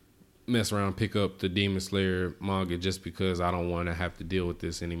might mess around and pick up the Demon Slayer manga just because I don't want to have to deal with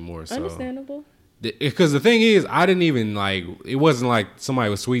this anymore. So. Understandable. Because the thing is, I didn't even it wasn't like somebody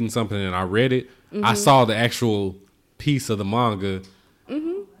was tweeting something and I read it. Mm-hmm. I saw the actual piece of the manga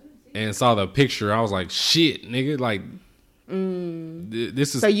and saw the picture. I was like, shit, nigga, like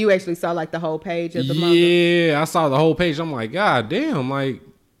this is. So you actually saw like the whole page of the manga? Yeah, I saw the whole page. I'm like, God damn, like.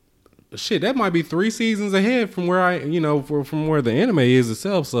 Shit, that might be 3 seasons ahead from where from where the anime is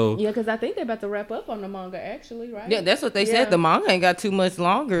itself. So yeah, because I think they're about to wrap up on the manga, actually, right? Yeah, that's what they said. The manga ain't got too much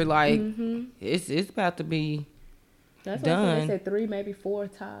longer. Like it's about to be that's done. What they said 3, maybe 4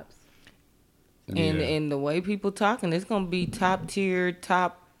 tops. And the way people talking, it's gonna be top tier,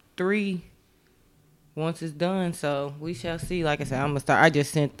 top 3 once it's done. So we shall see. Like I said, I'm gonna start. I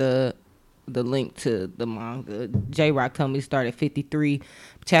just sent the link to the manga. J-Rock told me to start at 53.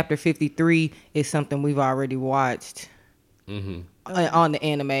 Chapter 53 is something we've already watched on the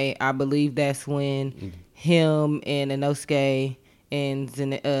anime. I believe that's when him and Inosuke and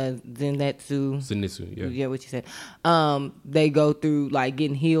Zenitsu, yeah, what you said. They go through like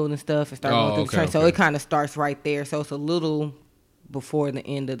getting healed and stuff and start going through the train. So it kind of starts right there. So it's a little before the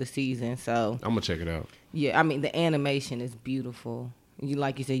end of the season. So I'm gonna check it out. Yeah, I mean the animation is beautiful.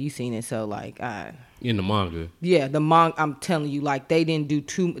 Like you said, you seen it, so like in the manga. Yeah, the manga. I'm telling you, like they didn't do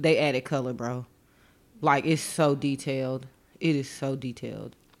they added color, bro. Like it's so detailed. It is so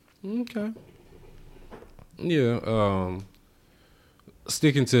detailed. Okay. Yeah.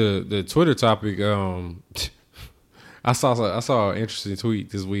 Sticking to the Twitter topic, I saw an interesting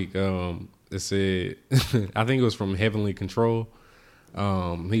tweet this week. It said, I think it was from Heavenly Control.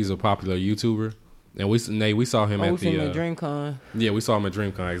 He's a popular YouTuber. And we saw him at the DreamCon. Yeah, we saw him at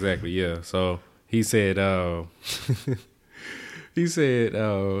DreamCon, exactly. Yeah, so he said the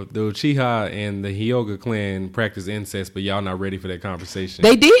Uchiha and the Hyuga clan practice incest, but y'all not ready for that conversation.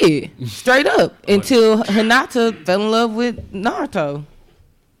 They did straight up until Hinata fell in love with Naruto.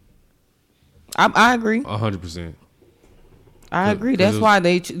 I agree. 100%. I agree. That's why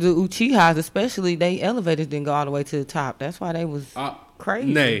the Uchihas, especially, they elevators didn't go all the way to the top. That's why they was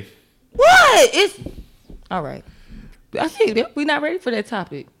crazy. Nay. What? It's all right. I think we're not ready for that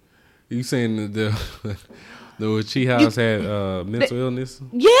topic. You saying the Uchihas had mental illness?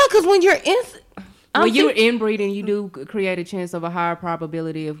 Yeah, because when you're when you're inbreeding, you do create a chance of a higher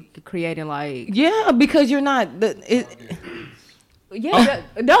probability of creating like because you're not but that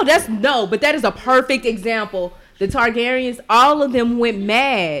is a perfect example. The Targaryens, all of them went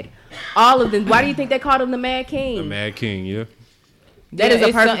mad. All of them. Why do you think they called him the Mad King? The Mad King, yeah. That is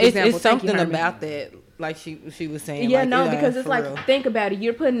a perfect example. It's something about that, like she was saying. Yeah, because it's like, think about it.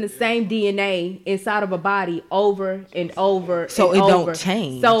 You're putting the same DNA inside of a body over and over, so it don't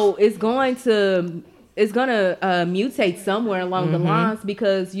change. So it's going to mutate somewhere along the lines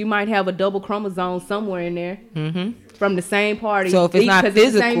because you might have a double chromosome somewhere in there from the same party. So if it's not physical,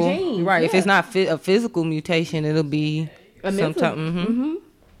 it's the same genes, right? Yeah. If it's not a physical mutation, it'll be sometime.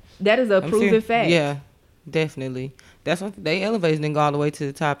 That is a proven fact. Yeah, definitely. That's what they elevators didn't go all the way to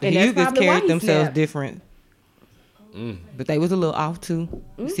the top. The Hyugas carried themselves different. But they was a little off too.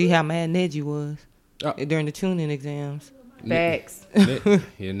 See how mad Neji was during the tuning exams. Facts.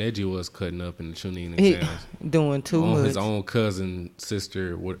 Neji was cutting up in the tuning exams. Doing too much. His own cousin,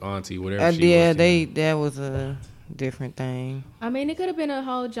 sister, auntie, whatever she yeah, was. that was a different thing. I mean, it could have been a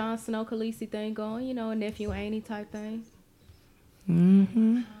whole Jon Snow Khaleesi thing going, you know, a nephew Annie type thing.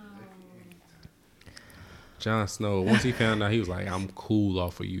 Mm-hmm. Jon Snow, once he found out, he was like, I'm cool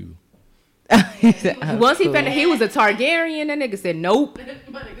off of you. Once he found out he was a Targaryen, that nigga said, nope.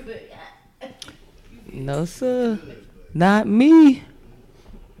 No, sir. Not me.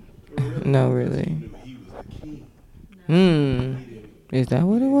 No, really. Is that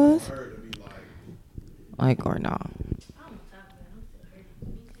what it was? Like or not?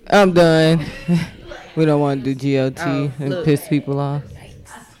 I'm done. We don't want to do GOT and piss people off.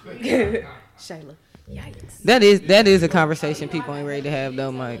 Shayla. Yikes. That is a conversation people ain't ready to have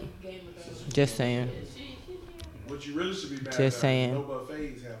though, Mike. Just saying. What you really should be mad Just saying. No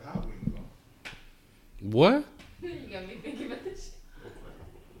buffets have hot wings on. What? You got me thinking about this shit.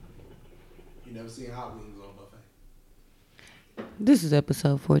 You never seen hot wings on buffet. This is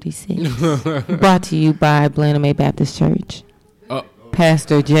episode 46. Brought to you by Blanham Baptist Church.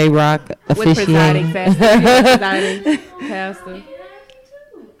 Pastor J Rock officiating. Presiding pastor.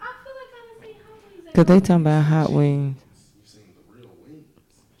 Cause they talking about hot wings.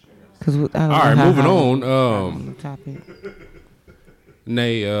 Cause I don't know. All right, moving on. Topic.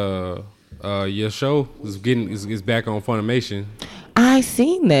 Nay, your show is back on Funimation. I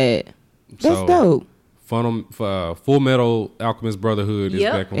seen that. That's dope. Full Metal Alchemist Brotherhood is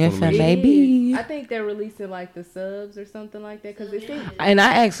back on Funimation. I think they're releasing like the subs or something like that because it seems. And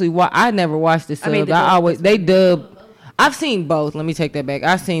I actually I never watched the subs. They dub. I've seen both. Let me take that back.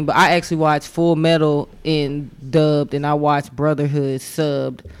 But I actually watched Full Metal in dubbed, and I watched Brotherhood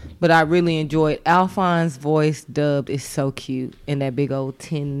subbed. But I really enjoyed Alphonse's voice dubbed. Is so cute in that big old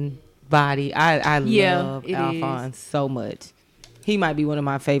tin body. I love Alphonse so much. He might be one of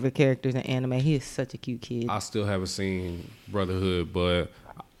my favorite characters in anime. He is such a cute kid. I still haven't seen Brotherhood, but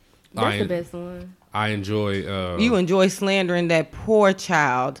that's the best one. I enjoy. You enjoy slandering that poor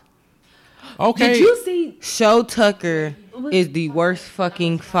child. Okay. Did you see Sho Tucker is the worst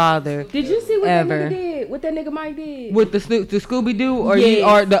fucking father? Did you see what ever. that nigga did? What that nigga Mike did with the Scooby Doo, or yes.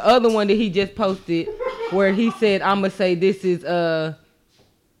 or the other one that he just posted, where he said, "I'm gonna say this is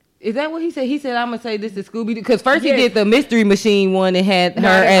Is that what he said? He said, "I'm gonna say this is Scooby Doo." Because first he did the Mystery Machine one and had her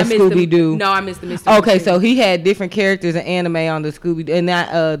as Scooby Doo. No, I missed the Mystery Machine. Okay, so he had different characters in anime on the Scooby Doo, and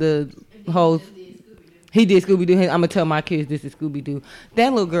not the whole. He did Scooby Doo. I'm gonna tell my kids this is Scooby Doo.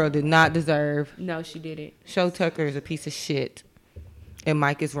 That little girl did not deserve. No, she didn't. Sho Tucker is a piece of shit, and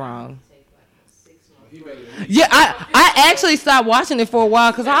Mike is wrong. Yeah, I actually stopped watching it for a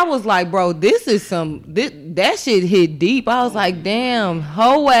while because I was like, bro, this is that shit hit deep. I was like, damn,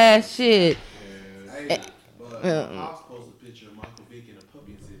 hoe ass shit. I was supposed to picture Michael Vick in a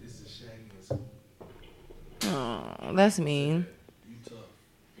puppy and said, "This is Shaggy and Scooby." Oh, that's mean. You tough.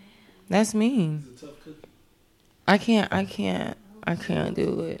 That's mean. It's a tough cookie. I can't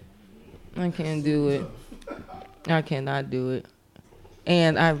do it. I can't do it. I cannot do it.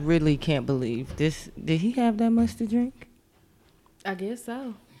 And I really can't believe this. Did he have that much to drink? I guess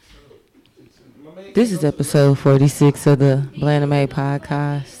so. This is episode 46 of the Blanham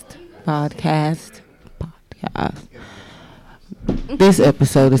podcast. This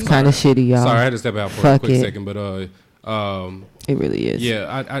episode is kind of shitty, y'all. Sorry, I had to step out for a quick second, but it really is.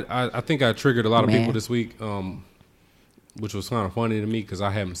 Yeah, I think I triggered a lot of people this week, which was kind of funny to me because I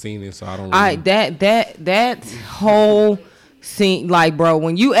haven't seen it, so I don't. Really... That whole scene, like, bro,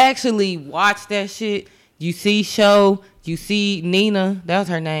 when you actually watch that shit, you see Sho, you see Nina, that was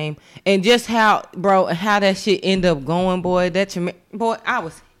her name, and just how that shit end up going, boy. I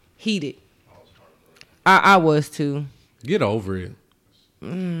was heated. I was too. Get over it.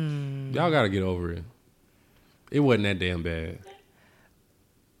 Y'all gotta get over it. It wasn't that damn bad.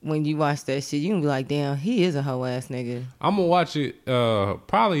 When you watch that shit, you can be like, damn, he is a hoe ass nigga. I'm gonna watch it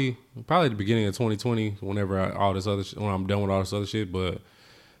probably the beginning of 2020 whenever when I'm done with all this other shit. But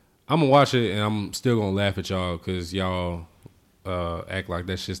I'm gonna watch it and I'm still gonna laugh at y'all because y'all act like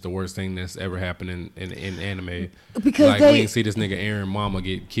that's just the worst thing that's ever happened in anime. Because like we didn't see this nigga Eren Mama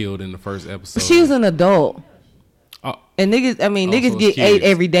get killed in the first episode. She was an adult. And niggas get ate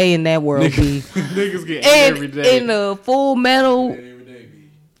every day in that world. Niggas get ate every day. In the Full Metal,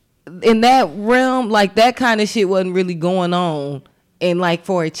 in that realm, like that kind of shit wasn't really going on. And like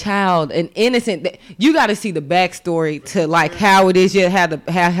for a child, an innocent, you got to see the backstory to like how it is.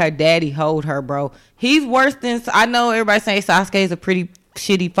 How her daddy hold her, bro. He's worse than. I know everybody saying Sasuke is a pretty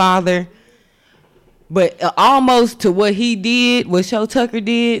shitty father, but almost to what he did, what Sho Tucker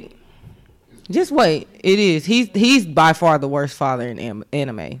did. Just wait. It is. He's by far the worst father in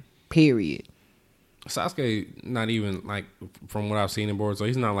anime. Period. Sasuke, not even like from what I've seen in Boruto,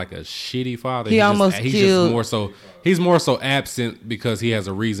 he's not like a shitty father. He's just more so. He's more so absent because he has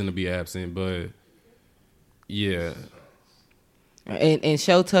a reason to be absent. But yeah, and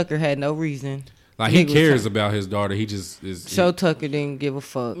Sho Tucker had no reason. Like he cares about his daughter. He just is. Sho Tucker didn't give a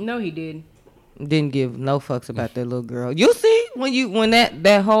fuck. No, he didn't. Didn't give no fucks about that little girl. You see when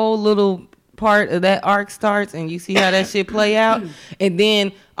that whole little part of that arc starts and you see how that shit play out, and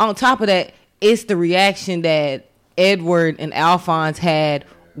then on top of that, it's the reaction that Edward and Alphonse had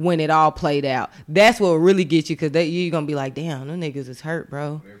when it all played out. That's what really gets you, because you're gonna be like, damn, them niggas is hurt,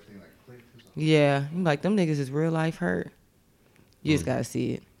 bro. Yeah, you're like, them niggas is real life hurt. You just gotta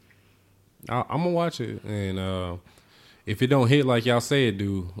see it. I'm gonna watch it, and if it don't hit like y'all say it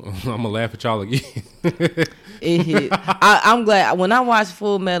do, I'm gonna laugh at y'all again. It hit. I'm glad when I watched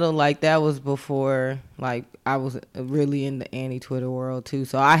Full Metal, like that was before, like I was really in the anti-Twitter world too,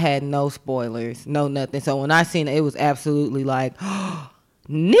 so I had no spoilers, no nothing. So when I seen it, it was absolutely like, oh,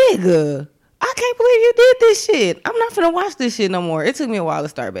 nigga, I can't believe you did this shit. I'm not finna watch this shit no more. It took me a while to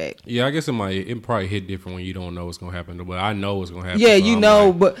start back. Yeah, I guess it probably hit different when you don't know what's gonna happen, but I know what's gonna happen. Yeah, so you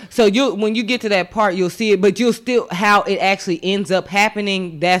know, but so when you get to that part, you'll see it, but you'll still how it actually ends up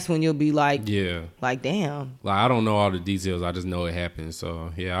happening. That's when you'll be like, yeah, like damn. Like I don't know all the details. I just know it happened.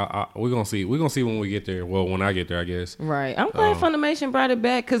 So yeah, we're gonna see. We're gonna see when we get there. Well, when I get there, I guess. Right. I'm glad Funimation brought it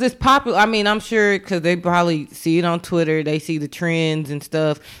back because it's popular. I mean, I'm sure because they probably see it on Twitter. They see the trends and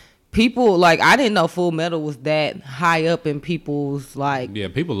stuff. People, like, I didn't know Full Metal was that high up in people's, like... Yeah,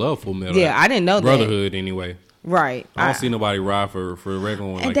 people love Full Metal. Yeah, I didn't know Brotherhood, anyway. Right. I don't see nobody ride for a regular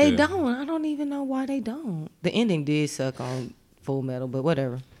one and like they that. don't. I don't even know why they don't. The ending did suck on Full Metal, but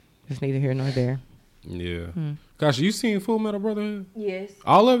whatever. It's neither here nor there. Yeah. Gosh, you seen Full Metal Brotherhood? Yes.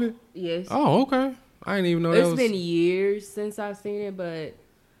 All of it? Yes. Oh, okay. I didn't even know It's been years since I've seen it, but...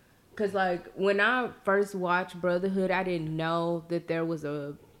 Because, like, when I first watched Brotherhood, I didn't know that there was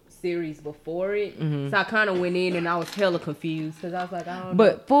a... series before it, so I kind of went in and I was hella confused because I was like, I don't know.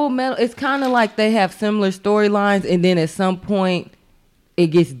 But Full Metal, it's kind of like they have similar storylines, and then at some point it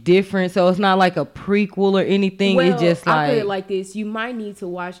gets different. So it's not like a prequel or anything. Well, it's just like, I put it like this: you might need to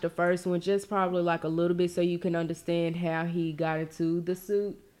watch the first one, just probably like a little bit, so you can understand how he got into the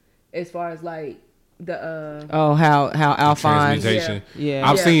suit, as far as like the how Alphonse, yeah.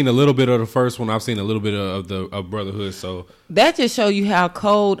 I've seen a little bit of the first one. I've seen a little bit of Brotherhood. So that just show you how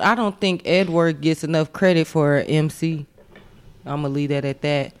cold. I don't think Edward gets enough credit for MC. I'm gonna leave that at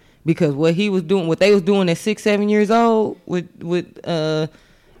that, because what he was doing, what they was doing at 6-7 years old with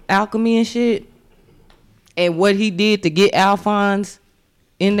alchemy and shit, and what he did to get Alphonse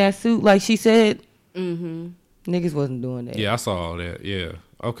in that suit, like she said, niggas wasn't doing that. Yeah, I saw all that. Yeah,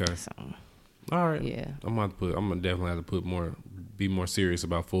 okay. So, all right. Yeah. I'm gonna definitely have to be more serious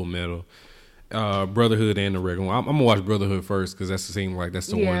about Full Metal, Brotherhood, and the regular one. I'm gonna watch Brotherhood first because that's the one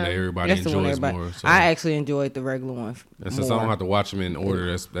that everybody enjoys more. So. I actually enjoyed the regular one. And since I don't have to watch them in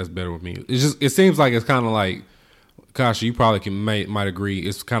order, that's better with me. It seems like it's kind of like, Kasha, you probably might agree.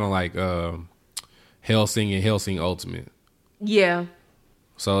 It's kind of like Hellsing and Hellsing Ultimate. Yeah.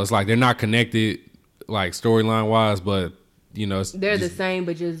 So it's like they're not connected, like storyline wise, but. You know, they're the same,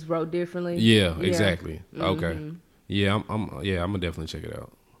 but just wrote differently. Yeah, exactly. Okay. Yeah, I'm gonna definitely check it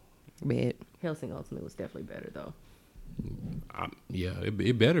out. Bet. Hellsing Ultimate was definitely better though. Yeah,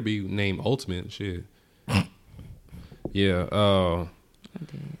 it better be named Ultimate. Shit. Yeah.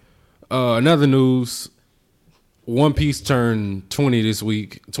 Another news. One Piece turned 20 this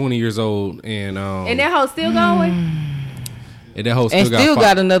week. 20 years old, and that hoe still going. And that hoe still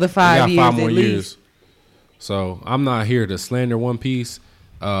got another 5 years. 5 more years. So I'm not here to slander One Piece.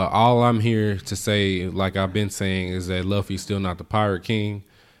 All I'm here to say, like I've been saying, is that Luffy's still not the Pirate King.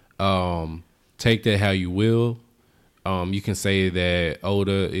 Take that how you will. You can say that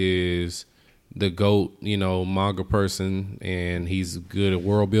Oda is the GOAT, manga person, and he's good at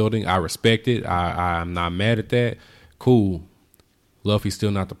world building. I respect it. I'm not mad at that. Cool. Luffy's still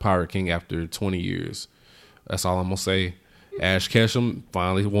not the Pirate King after 20 years. That's all I'm going to say. Ash Ketchum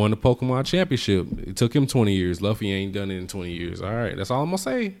finally won the Pokemon Championship. It took him 20 years. Luffy ain't done it in 20 years. All right, that's all I'm going to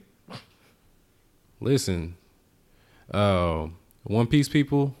say. Listen, One Piece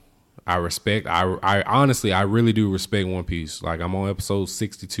people, I respect. I honestly, I really do respect One Piece. Like, I'm on episode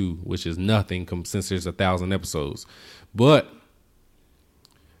 62, which is nothing since there's 1,000 episodes. But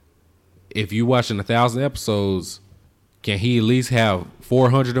if you watching 1,000 episodes, can he at least have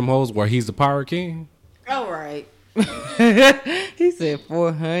 400 of them hoes where he's the Pirate King? All right. He said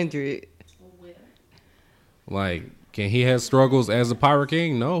 400. Like, can he have struggles as a Pirate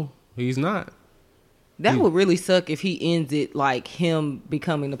King? No, he's not. That would really suck if he ends it like him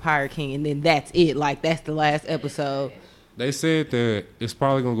becoming the Pirate King, and then that's it. Like that's the last episode. They said that it's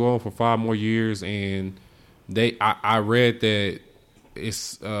probably gonna go on for 5 more years, and I read that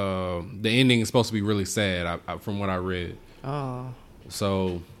it's the ending is supposed to be really sad. From what I read. Oh.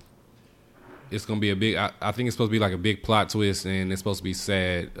 So it's gonna be a big. I think it's supposed to be like a big plot twist, and it's supposed to be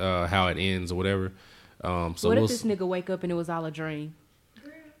sad how it ends or whatever. So what if this nigga wake up and it was all a dream?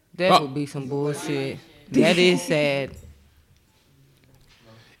 That would be some bullshit. That is sad.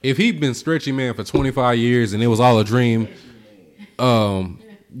 If he'd been Stretchy Man for 25 years and it was all a dream,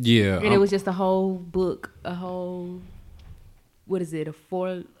 yeah. And it was just a whole book, a whole, what is it, a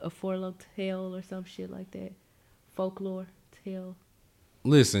folklore tale or some shit like that? Folklore tale.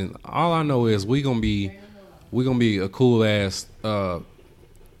 Listen, all I know is we gonna be a cool ass,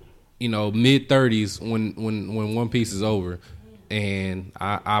 mid-30s when One Piece is over. And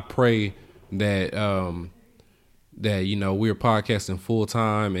I pray that we're podcasting full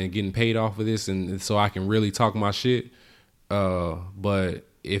time and getting paid off of this, and so I can really talk my shit. But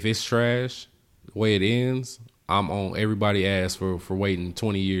if it's trash, the way it ends, I'm on everybody's ass for waiting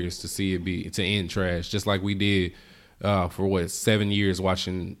 20 years to see it to end trash, just like we did for 7 years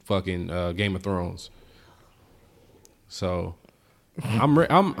watching fucking Game of Thrones. So. I'm ready.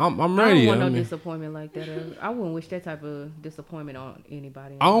 I don't want no disappointment like that. I wouldn't wish that type of disappointment on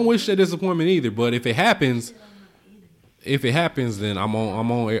anybody. I don't wish that disappointment either. But if it happens, then I'm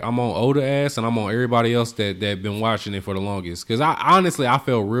on Oda ass, and I'm on everybody else that been watching it for the longest. Because I honestly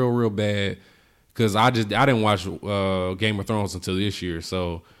felt real bad because I didn't watch Game of Thrones until this year.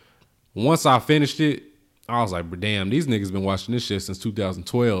 So once I finished it, I was like, damn, these niggas been watching this shit since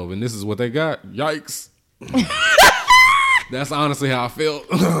 2012, and this is what they got. Yikes. That's honestly how I felt.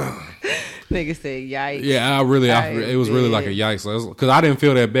 Nigga said yikes. Yeah, it was really like a yikes. Because I didn't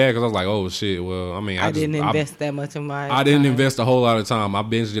feel that bad because I was like, oh shit, well, I mean. I didn't invest that much of my I didn't invest a whole lot of time. I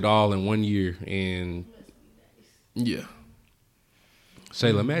binged it all in 1 year. And yeah.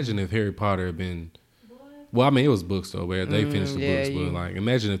 Shayla, imagine if Harry Potter had been. Well, I mean, it was books though, where they finished the books. But like,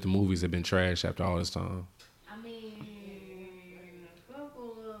 imagine if the movies had been trash after all this time. I mean, a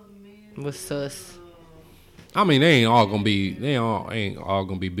couple of them was sus. I mean, they ain't all gonna be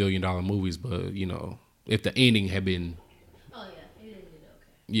 $1 billion movies, but if the ending had been, oh yeah, it ended okay.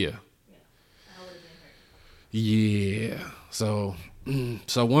 Yeah. I would have been hurt. Yeah. So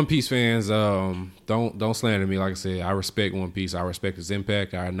One Piece fans, don't slander me. Like I said, I respect One Piece. I respect its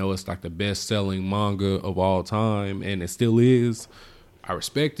impact. I know it's like the best selling manga of all time, and it still is. I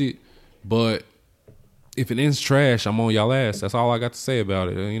respect it, but if it ends trash, I'm on y'all ass. That's all I got to say about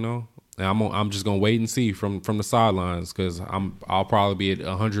it. And I'm just gonna wait and see from the sidelines because I'll probably be at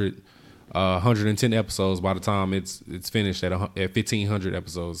 110 episodes by the time it's finished at 1,500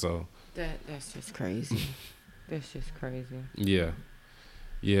 episodes. So that's just crazy. That's just crazy. Yeah.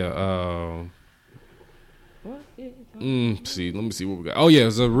 What? Let me see what we got. Oh yeah,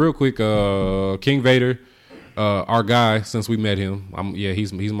 so real quick, King Vader, our guy since we met him.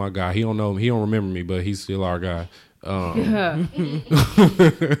 He's my guy. He don't know me. He don't remember me, but he's still our guy.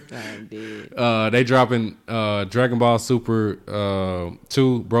 They dropping Dragon Ball Super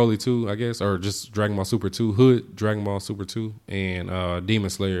 2, Broly 2, I guess, or just Dragon Ball Super 2, Hood Dragon Ball Super 2, and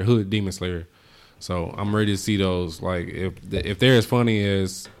Demon Slayer, Hood Demon Slayer. So I'm ready to see those. Like if they're as funny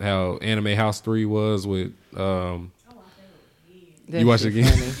as how Anime House 3 was with you watched it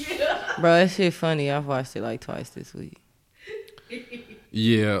again? Bro, that shit funny. I've watched it like twice this week.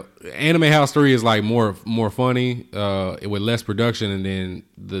 Yeah, Anime House 3 is like more funny with less production, and then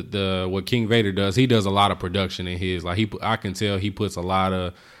the what King Vader does, he does a lot of production in his. Like I can tell he puts a lot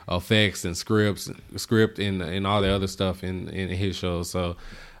of effects and script and all the other stuff in his shows. So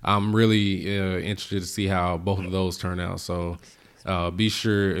I'm really interested to see how both of those turn out. So be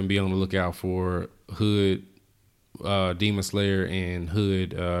sure and be on the lookout for Hood Demon Slayer and Hood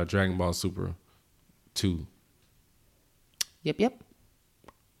Dragon Ball Super 2. Yep.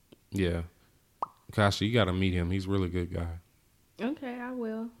 Yeah. Kasha, you got to meet him. He's a really good guy. Okay, I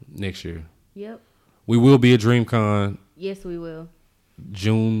will. Next year. Yep. We will be at DreamCon. Yes, we will.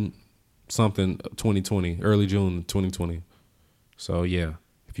 June something 2020. Early June 2020. So, yeah.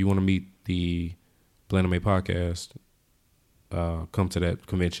 If you want to meet the Blaname podcast, come to that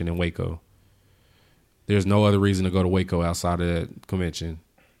convention in Waco. There's no other reason to go to Waco outside of that convention.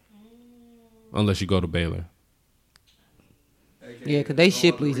 Unless you go to Baylor. Yeah, because they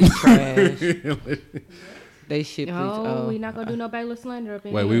Shipleys is trash. They Shipleys. Oh, we not going to do no Baylor slander up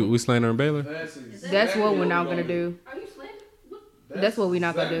in here. Wait, we slandering Baylor? That's what we're not going to do. Are you slandering? That's what we're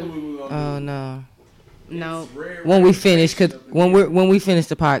not going to do. Oh, no. No. When we finish, cause when we finish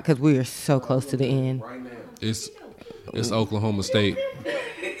the pod, cause we are so close to the end. It's Oklahoma State.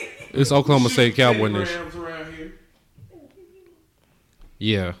 It's Oklahoma State Cowboy Nation.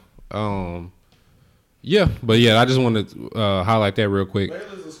 Yeah. Yeah, but yeah, I just wanted to highlight that real quick.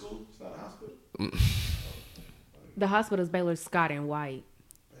 Baylor's a school. It's not a hospital. The hospital's Baylor Scott and White.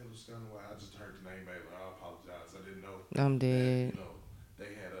 Baylor Scott and White. I just heard the name Baylor. I apologize. I didn't know. I'm dead. That,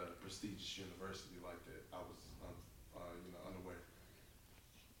 they had a prestigious university like that. I was,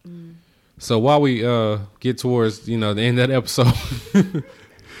 unaware. So while we get towards the end of that episode,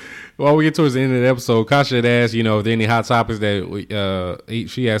 Kasha had asked if there are any hot topics that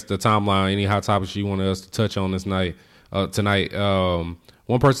she asked the timeline, any hot topics she wanted us to touch on tonight.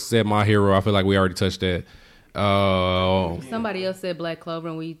 One person said My Hero. I feel like we already touched that. Somebody else said Black Clover,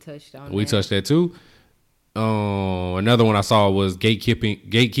 and we touched on. We touched that too. Another one I saw was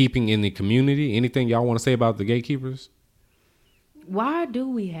gatekeeping in the community. Anything y'all want to say about the gatekeepers? Why do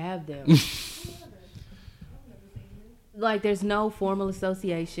we have them? Like, there's no formal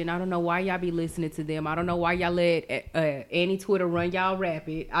association. I don't know why y'all be listening to them. I don't know why y'all let any Twitter run y'all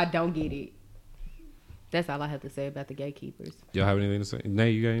rapid. I don't get it. That's all I have to say about the gatekeepers. Y'all have anything to say?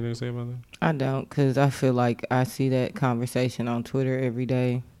 Nate, you got anything to say about that? I don't, because I feel like I see that conversation on Twitter every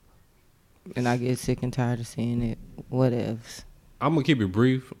day, and I get sick and tired of seeing it. Whatevs. I'm going to keep it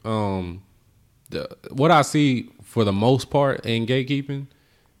brief. What I see for the most part in gatekeeping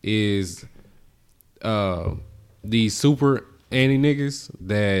is these super anti niggas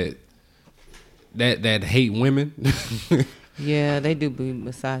that hate women. Yeah, they do be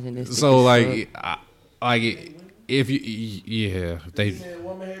misogynistic. So if you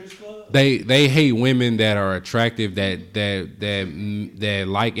they hate women that are attractive that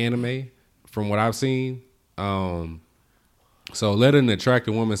like anime from what I've seen. So let an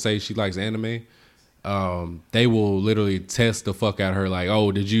attractive woman say she likes anime. They will literally test the fuck out of her, like,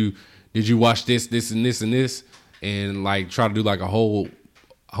 oh, did you watch this and this and this, and like try to do like a whole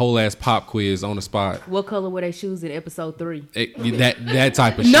ass pop quiz on the spot. What color were they shoes in episode 3? That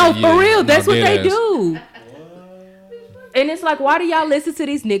type of no, shit. No, for real, that's what they ass. do. And it's like, why do y'all listen to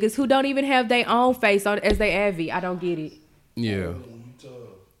these niggas who don't even have their own face on as they AV? I don't get it. Yeah.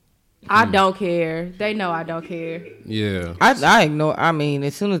 I don't care. They know I don't care. Yeah. I ignore. I mean,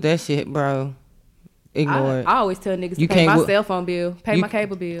 as soon as that shit, bro, ignore it. I always tell niggas to pay my cell phone bill, pay my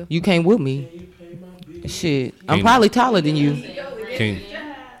cable bill. You can't whoop me. Shit, I'm probably taller than you. Can't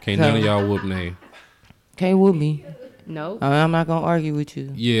none of y'all whoop name. Can't whoop me. No. I'm not gonna argue with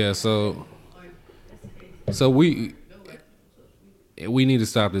you. Yeah. So we need to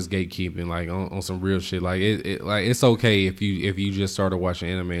stop this gatekeeping, like on some real shit. Like it's okay if you just started watching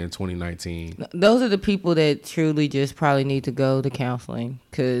anime in 2019. Those are the people that truly just probably need to go to counseling,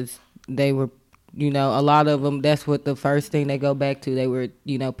 because they were, a lot of them. That's what the first thing they go back to. They were,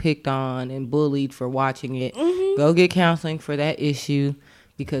 picked on and bullied for watching it. Mm-hmm. Go get counseling for that issue,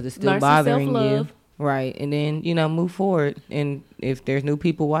 because it's still bothering you, right? And then move forward. And if there's new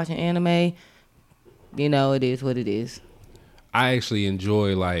people watching anime, it is what it is. I actually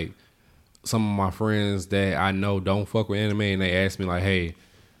enjoy, like, some of my friends that I know don't fuck with anime, and they ask me, like, hey,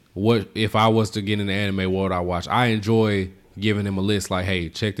 what if I was to get into anime, what would I watch? I enjoy giving them a list, like, hey,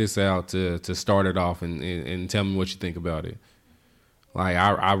 check this out to start it off and tell me what you think about it. Like,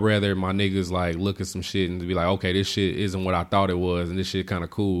 I'd rather my niggas, like, look at some shit and be like, okay, this shit isn't what I thought it was, and this shit kind of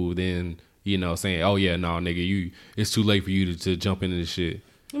cool, than, saying, oh, yeah, no, nigga, it's too late for you to jump into this shit.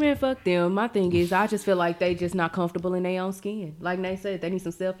 Man, fuck them. My thing is, I just feel like they just not comfortable in their own skin. Like Nate said, they need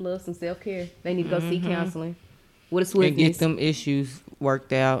some self-love, some self-care. They need to go seek counseling with a swiftness. And get them issues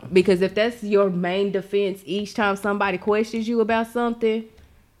worked out. Because if that's your main defense each time somebody questions you about something,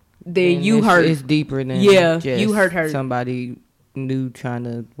 then you hurt. It's deeper than just you hurt somebody new trying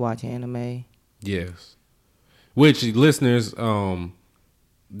to watch anime. Yes. Which listeners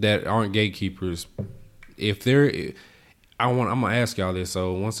that aren't gatekeepers, if they're... I'm gonna ask y'all this.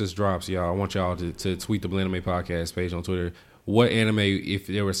 So once this drops, y'all, I want y'all to tweet the Blend Anime Podcast page on Twitter. What anime, if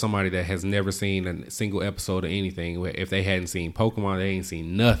there was somebody that has never seen a single episode of anything, if they hadn't seen Pokemon, they ain't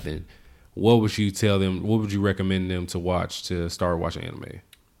seen nothing, what would you tell them? What would you recommend them to watch to start watching anime?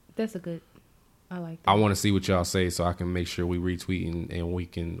 That's a good. I like that. I want to see what y'all say so I can make sure we retweet and we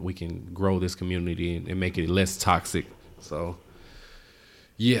can grow this community and make it less toxic. So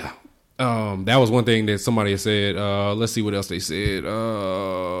yeah. That was one thing that somebody said. Let's see what else they said.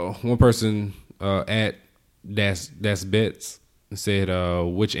 One person at that's Bets said,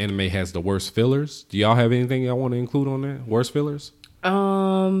 which anime has the worst fillers? Do y'all have anything y'all want to include on that? Worst fillers?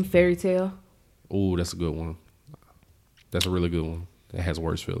 Fairy Tail. Ooh, that's a good one. That's a really good one. That has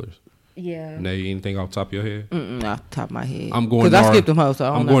worst fillers. Yeah. Nay, anything off the top of your head? Off the top of my head. I'm going. Because I skipped them hoes,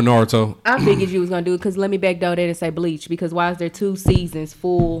 so I'm going Naruto. I figured you was gonna do it because let me backdoor that and say Bleach, because why is there 2 seasons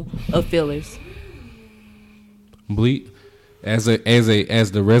full of fillers? Bleach, as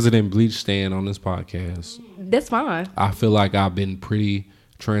the resident Bleach stan on this podcast, that's fine. I feel like I've been pretty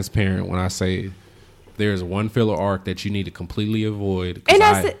transparent when I say there's one filler arc that you need to completely avoid.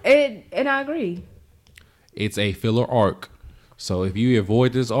 And and I agree. It's a filler arc, so if you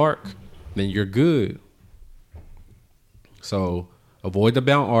avoid this arc, then you're good. So avoid the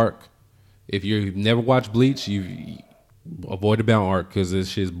bound arc. If you've never watched Bleach, you avoid the bound arc because this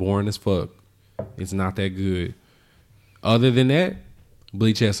shit's boring as fuck. It's not that good. Other than that,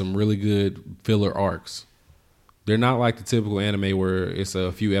 Bleach has some really good filler arcs. They're not like the typical anime where it's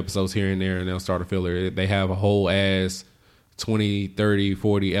a few episodes here and there and they'll start a filler. They have a whole ass 20, 30,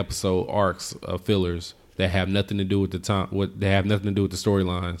 40 episode arcs of fillers that have nothing to do with the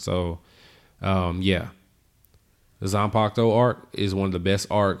storyline. So, yeah. The Zanpakuto arc is one of the best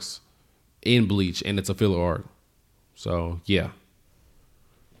arcs in Bleach, and it's a filler arc. So, yeah.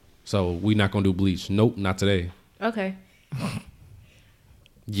 So, we not going to do Bleach. Nope, not today. Okay.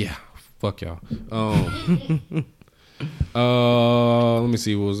 Yeah, fuck y'all. Let me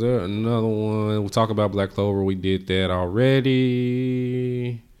see. Was there another one? We'll talk about Black Clover. We did that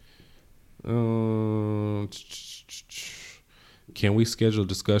already. Can we schedule a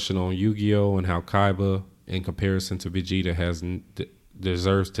discussion on Yu-Gi-Oh and how Kaiba, in comparison to Vegeta,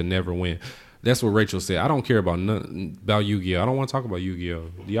 deserves to never win? That's what Rachel said. I don't care about nothing about Yu-Gi-Oh. I don't want to talk about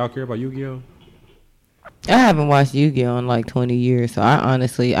Yu-Gi-Oh. Do y'all care about Yu-Gi-Oh? I haven't watched Yu-Gi-Oh in like 20 years, so I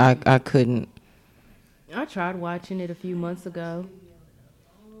honestly couldn't. I tried watching it a few months ago.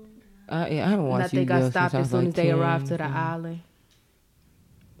 I haven't watched Yu-Gi-Oh. And I think I stopped as soon as they 10, arrived to the island.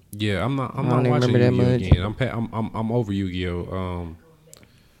 Yeah, I'm not watching Yu-Gi-Oh again. I'm over Yu-Gi-Oh.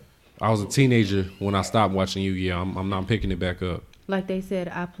 I was a teenager when I stopped watching Yu-Gi-Oh. I'm not picking it back up. Like they said,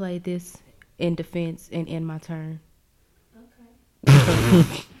 I played this in defense and in my turn.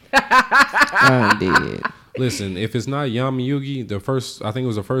 I did. Listen, if it's not Yami Yugi, I think it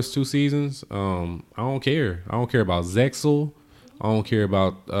was the first 2 seasons. I don't care. I don't care about Zexel. I don't care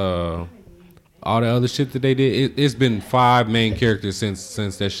about all the other shit that they did. It's been 5 main characters since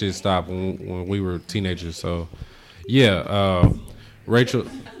that shit stopped when we were teenagers. So, yeah, Rachel.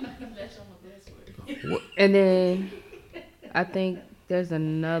 And then I think there's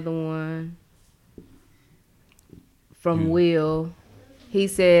another one from Will. He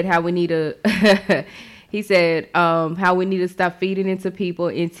said how we need to. He said how we need to stop feeding into people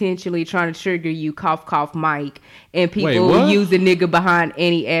intentionally trying to trigger you. Cough, cough, Mike, and people use the nigga behind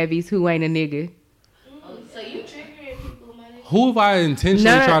Annie Abbeys who ain't a nigga. Oh, so you triggering people, my nigga? Who have I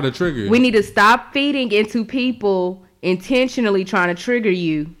intentionally tried to trigger? We need to stop feeding into people intentionally trying to trigger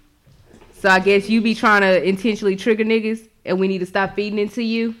you. So I guess you be trying to intentionally trigger niggas, and we need to stop feeding into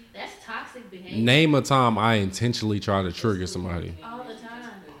you. That's toxic behavior. Name a time I intentionally tried to trigger somebody. All the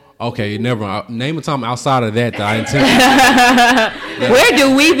time. Okay, never. Name a time outside of that I intentionally. Where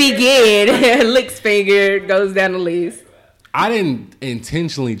do we begin? Lick's finger goes down the list. I didn't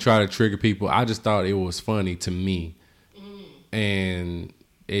intentionally try to trigger people. I just thought it was funny to me, and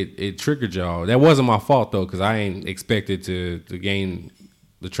it triggered y'all. That wasn't my fault though, because I ain't expected to gain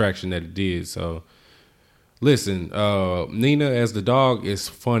the traction that it did. So, listen, Nina as the dog is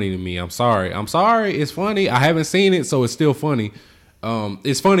funny to me. I'm sorry. It's funny. I haven't seen it, so it's still funny.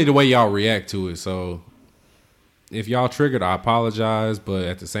 It's funny the way y'all react to it. So if y'all triggered, I apologize. But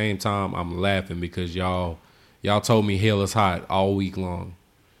at the same time, I'm laughing because y'all told me hell is hot all week long.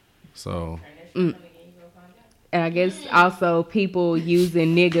 So. And I guess also people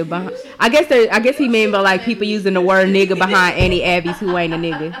using nigga behind. I guess he meant by like people using the word nigga behind Annie Abbeys who ain't a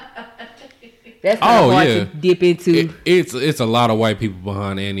nigga. That's hard to dip into. It's a lot of white people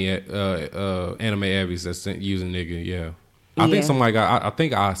behind Anime Abbeys that's using nigga. Yeah. I think somebody got. I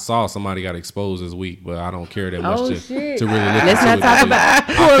think I saw somebody got exposed this week, but I don't care that much to really look. Let's not talk about.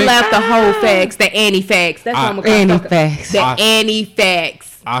 Pull out the whole facts, the Annie facts. That's what I'm gonna Annie facts. The Annie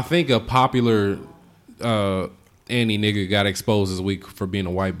facts. I think a popular Annie nigga got exposed this week for being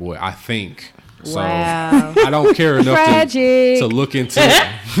a white boy. I think. So wow. I don't care enough to look into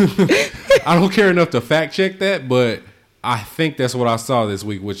it. I don't care enough to fact check that, but I think that's what I saw this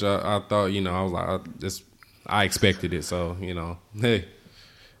week, which I thought, I was like, I expected it. So, hey,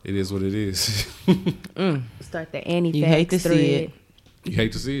 it is what it is. Start the Annie you facts hate to thread. See it. You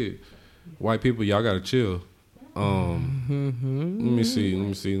hate to see it. White people, y'all got to chill. Let me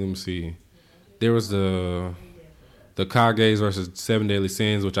see. There was the Kages versus 7 Deadly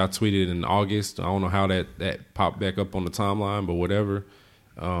Sins, which I tweeted in August. I don't know how that popped back up on the timeline, but whatever.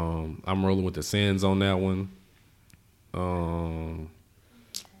 I'm rolling with the Sins on that one.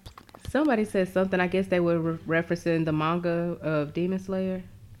 Somebody said something. I guess they were referencing the manga of Demon Slayer.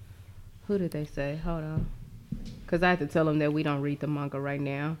 Who did they say? Hold on. Because I had to tell them that we don't read the manga right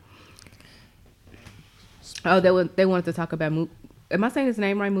now. Oh, they wanted to talk about... Am I saying his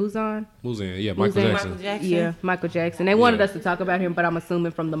name right? Muzan? Muzan, yeah, Michael Jackson. Yeah, Michael Jackson. They wanted us to talk about him, but I'm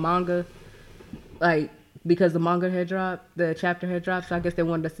assuming from the manga, like, because the manga had dropped, the chapter had dropped, so I guess they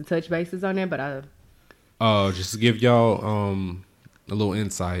wanted us to touch bases on it, but just to give y'all a little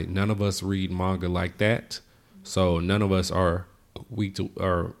insight, none of us read manga like that, so none of us are week to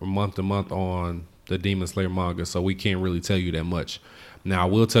or month to month on the Demon Slayer manga, so we can't really tell you that much. Now, I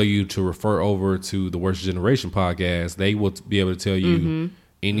will tell you to refer over to the Worst Generation podcast. They will be able to tell you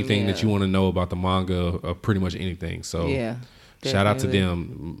anything that you want to know about the manga, of pretty much anything. So, shout out to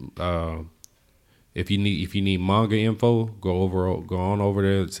them. If you need manga info, go on over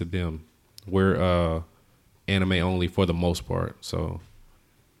there to them. We're anime only for the most part. So,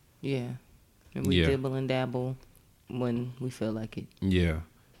 and we dibble and dabble when we feel like it. Yeah,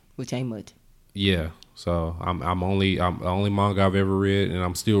 which ain't much. Yeah. So I'm the only manga I've ever read, and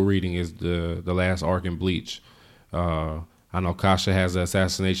I'm still reading is the last arc in Bleach. I know Kasha has the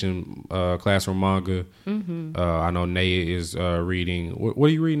Assassination Classroom manga. I know Naya is reading. What are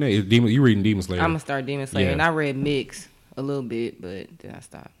you reading? Naya? You reading Demon Slayer? I'm gonna start Demon Slayer, and I read Mix a little bit, but then I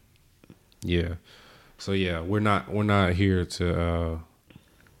stopped. Yeah. So yeah, we're not here to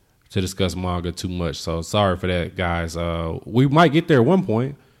discuss manga too much. So sorry for that, guys. We might get there at one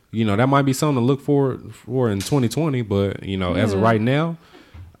point. You know, that might be something to look for in 2020, but, you know, as of right now,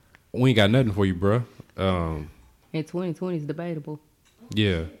 we ain't got nothing for you, bro. And 2020 is debatable.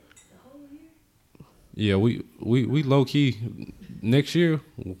 Yeah. Yeah, we low-key, next year,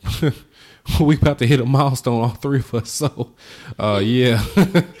 we about to hit a milestone, all three of us. So, yeah.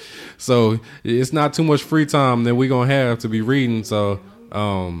 So, it's not too much free time that we're going to have to be reading. So,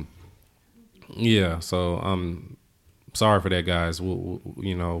 yeah. So, sorry for that, guys.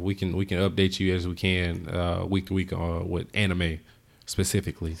 We can update you as we can week to week with anime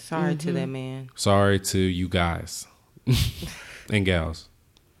specifically. Sorry to that man. Sorry to you guys and gals.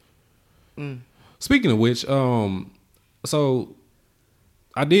 Speaking of which, so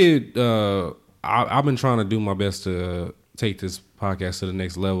I did. I've been trying to do my best to take this podcast to the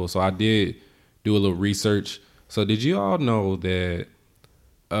next level. So I did do a little research. So did you all know that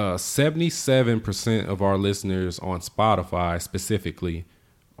 77% of our listeners on Spotify specifically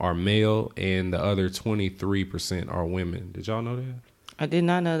are male, and the other 23% are women? Did y'all know that? I did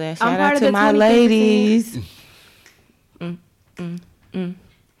not know that. Shout out to my ladies.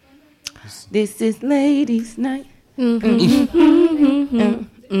 This is ladies' night. Oh,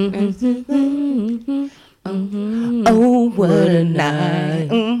 what a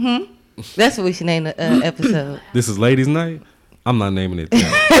night. That's what we should name the episode. This is ladies' night? I'm not naming it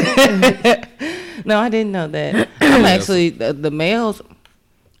that. No, I didn't know that. I'm actually the males,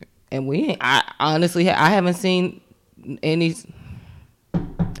 and I honestly haven't seen any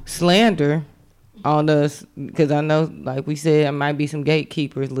slander on us, because I know, like we said, there might be some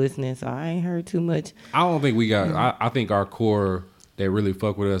gatekeepers listening, so I ain't heard too much. I don't think we got. I think our core that really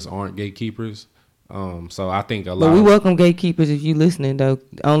fuck with us aren't gatekeepers. So I think a lot. But we welcome gatekeepers if you listening though,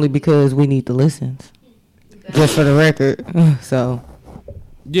 only because we need the listens. Just for the record. So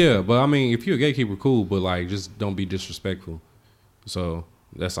yeah, but I mean, if you're a gatekeeper, cool, but like, just don't be disrespectful. So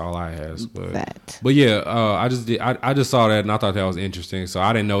that's all I ask. But yeah, I just saw that and I thought that was interesting. So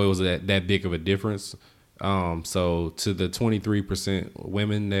I didn't know it was that big of a difference. So to the 23%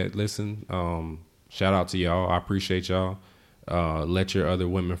 women that listen, shout out to y'all. I appreciate y'all. Let your other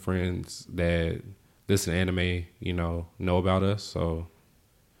women friends that listen to anime, know about us. So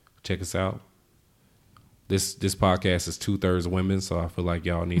check us out. This podcast is 2/3 women, so I feel like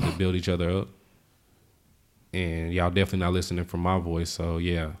y'all need to build each other up. And y'all definitely not listening from my voice, so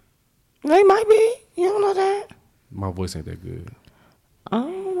yeah. They might be. You don't know that. My voice ain't that good. All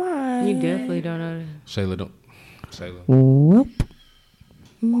right. You definitely don't know that. Shayla, don't. Shayla. Whoop.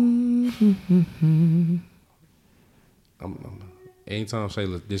 Anytime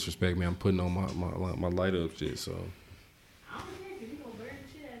Shayla disrespect me, I'm putting on my light up shit, so.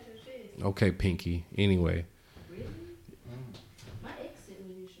 Okay, Pinky. Anyway. Really? My ex sent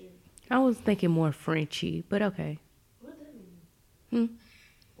me this shirt. I was thinking more Frenchy, but okay. What does that mean?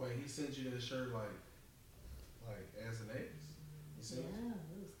 Wait, he sent you this shirt like as an ex? Yeah, it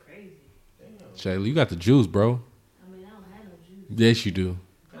was crazy. Damn. Shayla, you got the juice, bro. I mean, I don't have no juice. Yes, you do.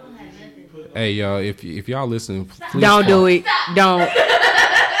 I don't have nothing. Hey, y'all, if y'all listening, please Don't do it. Don't.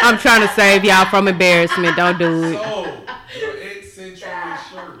 I'm trying to save y'all from embarrassment. Don't do it. So, your ex sent you this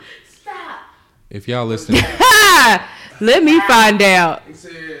shirt. If y'all listening, let me find out. It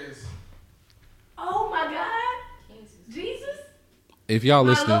says, "Oh my God, Jesus, if y'all my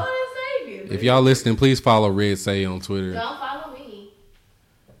listening, Lord and Savior." if y'all listening, please follow Red Say on Twitter. Don't follow me.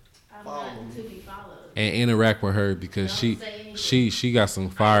 I'm not to be followed. And interact with her because she got some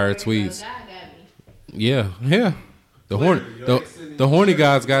fire tweets. God got me. Yeah. The horny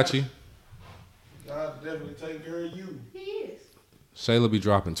guys got you. God definitely taking care of you. He is. Shayla be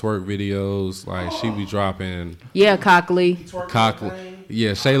dropping twerk videos. Like she be dropping Yeah, Cockley.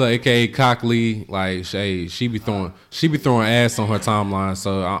 Yeah, Shayla aka Cockley. Like she be throwing ass on her timeline.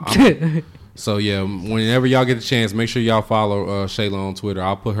 So so yeah, whenever y'all get the chance, make sure y'all follow Shayla on Twitter.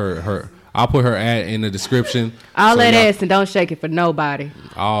 I'll put her ad in the description. All that ass and don't shake it for nobody.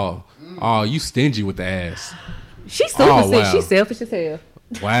 Oh, you stingy with the ass. She's super sick. She's selfish as hell.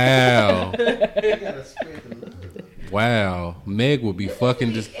 Wow. Wow. Meg will be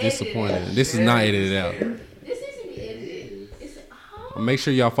fucking disappointed. This is not edited out. This isn't be edited. Make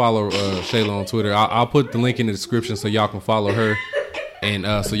sure y'all follow Shayla on Twitter. I'll put the link in the description so y'all can follow her. And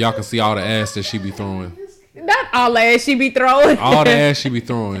so y'all can see all the ass that she be throwing. Not all the ass she be throwing. All the ass she be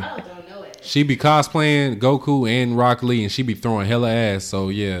throwing. She be cosplaying Goku and Rock Lee, and she be throwing hella ass. So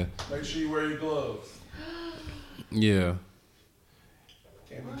yeah. Make sure you wear your gloves. Yeah.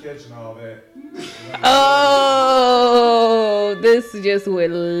 Can't be catching all that. Oh, this just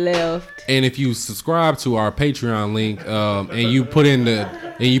went left. And if you subscribe to our Patreon link, and you put in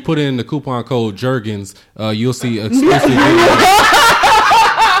the coupon code Jergens, you'll see exclusive.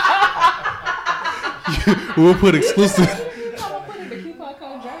 We'll put exclusive.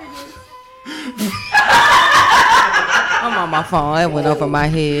 I'm on my phone. That went over my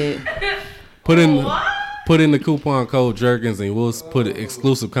head. Put in the coupon code Jergens, and we'll put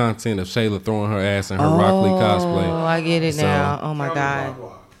exclusive content of Shayla throwing her ass in her Rock Lee cosplay. Oh, I get it now. Oh my God.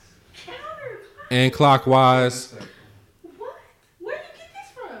 And clockwise. What? Where did you get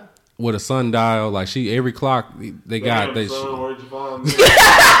this from? With a sundial, like every clock they got. Where'd you find this?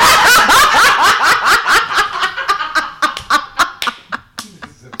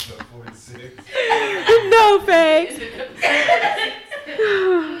 No thanks.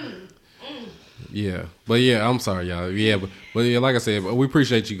 Yeah, but yeah, I'm sorry, y'all. Yeah, but yeah, like I said, we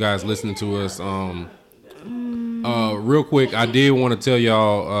appreciate you guys listening to us. Real quick, I did want to tell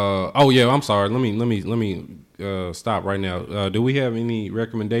y'all. Oh yeah, I'm sorry. Let me stop right now. Do we have any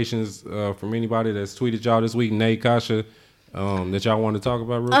recommendations from anybody that's tweeted y'all this week? Nate, Kasha, that y'all want to talk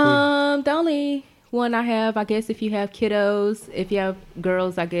about real quick? The only one I have, I guess, if you have kiddos, if you have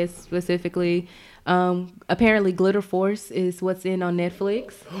girls, I guess specifically. Apparently Glitter Force is what's in on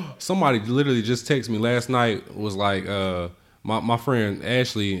Netflix. Somebody literally just texted me last night, was like, my friend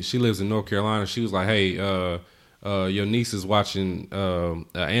Ashley, she lives in North Carolina. She was like, hey, your niece is watching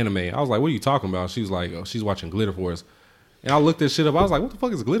anime. I was like, what are you talking about? She was like, oh, she's watching Glitter Force. And I looked that shit up. I was like, what the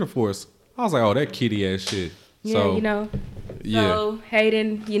fuck is Glitter Force? I was like, oh, that kitty ass shit. Yeah, so, yeah. So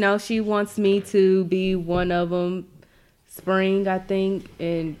Hayden, she wants me to be one of them. Spring, I think,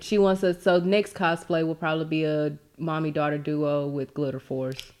 and she wants us. So next cosplay will probably be a mommy-daughter duo with Glitter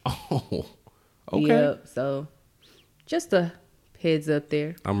Force. Oh, okay. Yep. So just a heads up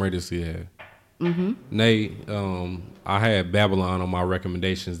there. I'm ready to see that. Mm-hmm. Nate, I had Babylon on my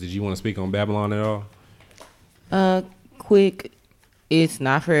recommendations. Did you want to speak on Babylon at all? Quick. It's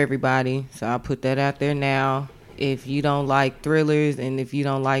not for everybody, so I'll put that out there now. If you don't like thrillers and if you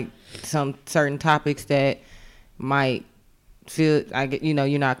don't like some certain topics that might feel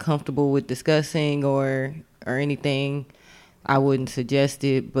you're not comfortable with discussing or anything, I wouldn't suggest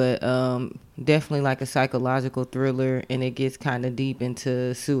it, but definitely like a psychological thriller, and it gets kind of deep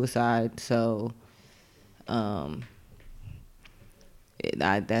into suicide, so that's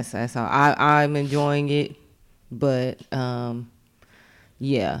how I'm enjoying it, but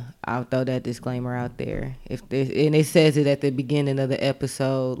yeah, I'll throw that disclaimer out there. And it says it at the beginning of the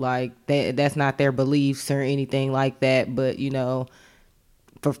episode, like that's not their beliefs or anything like that. But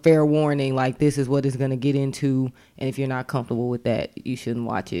for fair warning, like this is what it's gonna get into, and if you're not comfortable with that, you shouldn't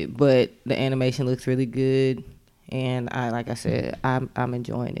watch it. But the animation looks really good, and like I said, I'm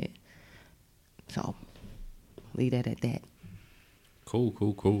enjoying it. So leave that at that. Cool.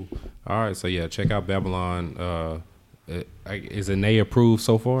 All right, so yeah, check out Babylon. Is it NA approved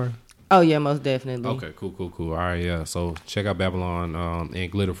so far? Oh yeah, most definitely. Okay, cool. All right, yeah. So check out Babylon and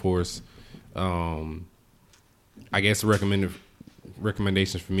Glitter Force. I guess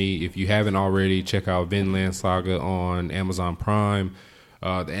recommendations for me, if you haven't already, check out Vinland Saga on Amazon Prime.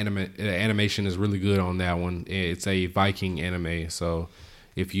 The animation is really good on that one. It's a Viking anime, so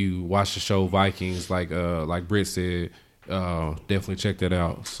if you watch the show Vikings, like Britt said, definitely check that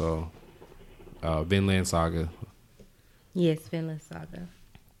out. So Vinland Saga. Yes, Vinland Saga.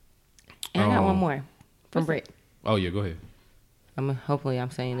 And I got one more from Britt. Oh yeah, go ahead. Hopefully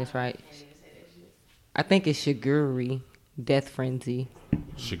I'm saying this right. I think it's Shiguri, Death Frenzy.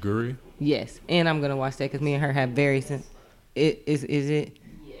 Shiguri? Yes, and I'm gonna watch that because me and her have very.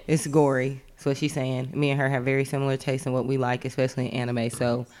 It's gory. That's what she's saying. Me and her have very similar tastes in what we like, especially in anime.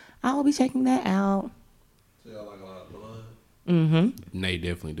 So I will be checking that out. So y'all like a lot of blood? Mm-hmm. Nate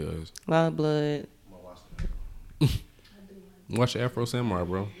definitely does. A lot of blood. Watch Afro Samurai,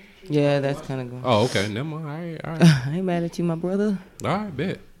 bro. Yeah, that's kind of good. Oh, okay. Never mind. All right. I ain't mad at you, my brother. All right,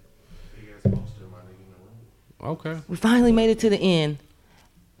 bet. Okay. We finally made it to the end.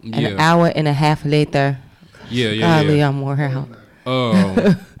 An hour and a half later. Yeah. Golly, I'm wore out.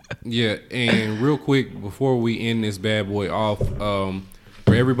 Yeah, and real quick before we end this bad boy off,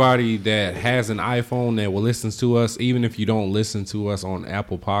 for everybody that has an iPhone that will listen to us, even if you don't listen to us on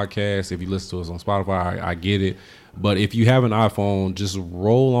Apple Podcasts, if you listen to us on Spotify, I get it. But if you have an iPhone, just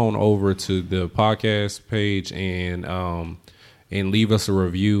roll on over to the podcast page and leave us a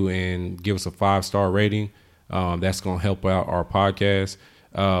review and give us a 5-star rating. That's gonna help out our podcast.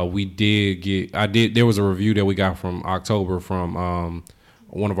 There was a review that we got from October from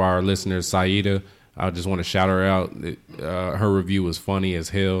one of our listeners, Saida. I just want to shout her out. Her review was funny as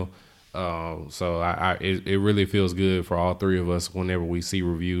hell. So it really feels good for all three of us whenever we see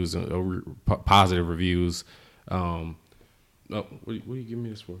reviews, positive reviews. What are you giving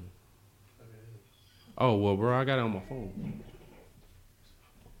me this for? Oh, well, bro, I got it on my phone.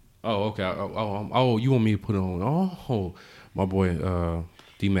 Oh, okay. Oh, you want me to put it on? Oh, my boy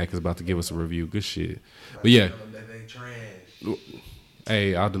D-Mac is about to give us a review. Good shit. But yeah.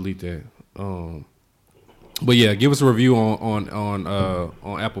 Hey, I'll delete that. But yeah, give us a review on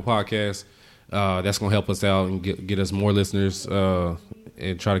Apple Podcasts. That's gonna help us out and get us more listeners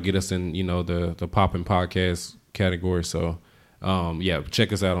and try to get us in the poppin' podcast category. So yeah,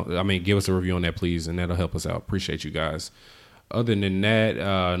 check us out. Give us a review on that, please, and that'll help us out. Appreciate you guys. Other than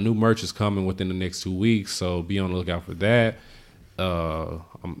that, new merch is coming within the next 2 weeks, so be on the lookout for that.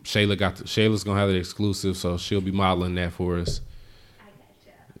 Shayla's gonna have the exclusive, so she'll be modeling that for us.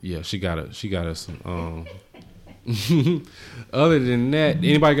 Yeah, she got us. Other than that,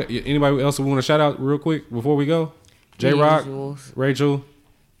 anybody else we want to shout out real quick before we go? J Rock, Rachel,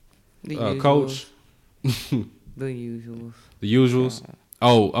 Coach, the usuals. The usuals.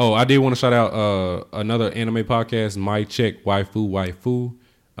 Oh, I did want to shout out another anime podcast, My Check Waifu.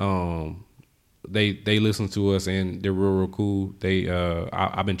 They listen to us and they're real cool.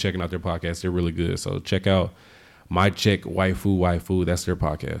 I've been checking out their podcast. They're really good. So check out My Check Waifu. That's their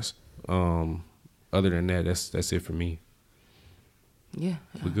podcast. Other than that, that's it for me. Yeah.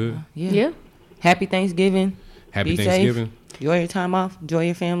 We good? Yeah. Happy Thanksgiving. Happy Thanksgiving. Safe. Enjoy your time off. Enjoy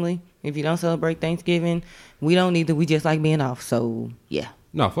your family. If you don't celebrate Thanksgiving, we don't either. We just like being off. So, yeah.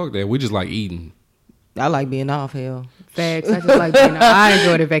 No, fuck that. We just like eating. I like being off, hell. Facts. I just like being off. I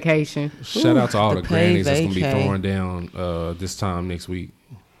enjoy the vacation. Shout out to all the grannies that's going to be throwing down this time next week.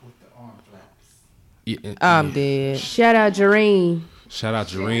 With the arm flaps. Yeah, I'm dead. Shout out Jareen. Shout out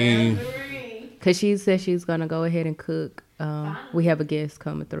Jareen. Because she said she's going to go ahead and cook. We have a guest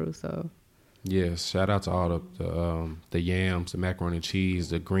coming through, so. Yes, shout out to all the yams, the macaroni and cheese,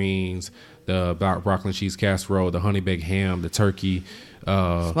 the greens, the broccoli and cheese casserole, the honey baked ham, the turkey,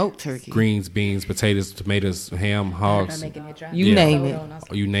 smoked turkey, greens, beans, potatoes, tomatoes, ham, hogs. You name it.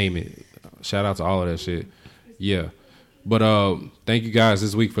 You name it. Shout out to all of that shit. Yeah. But thank you guys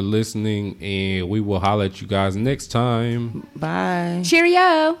this week for listening, and we will holler at you guys next time. Bye.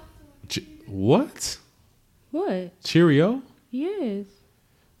 Cheerio. What? What? Cheerio? Yes.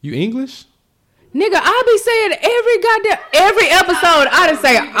 You English? Nigga, I be saying every episode, I done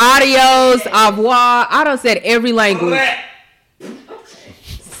say adios, au revoir. I done said every language.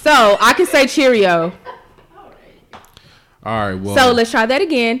 So, I can say Cheerio. All right, well. So, let's try that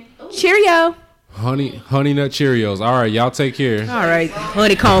again. Cheerio. Honey Nut Cheerios. All right, y'all take care. All right,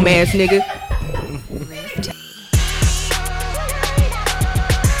 honeycomb ass nigga.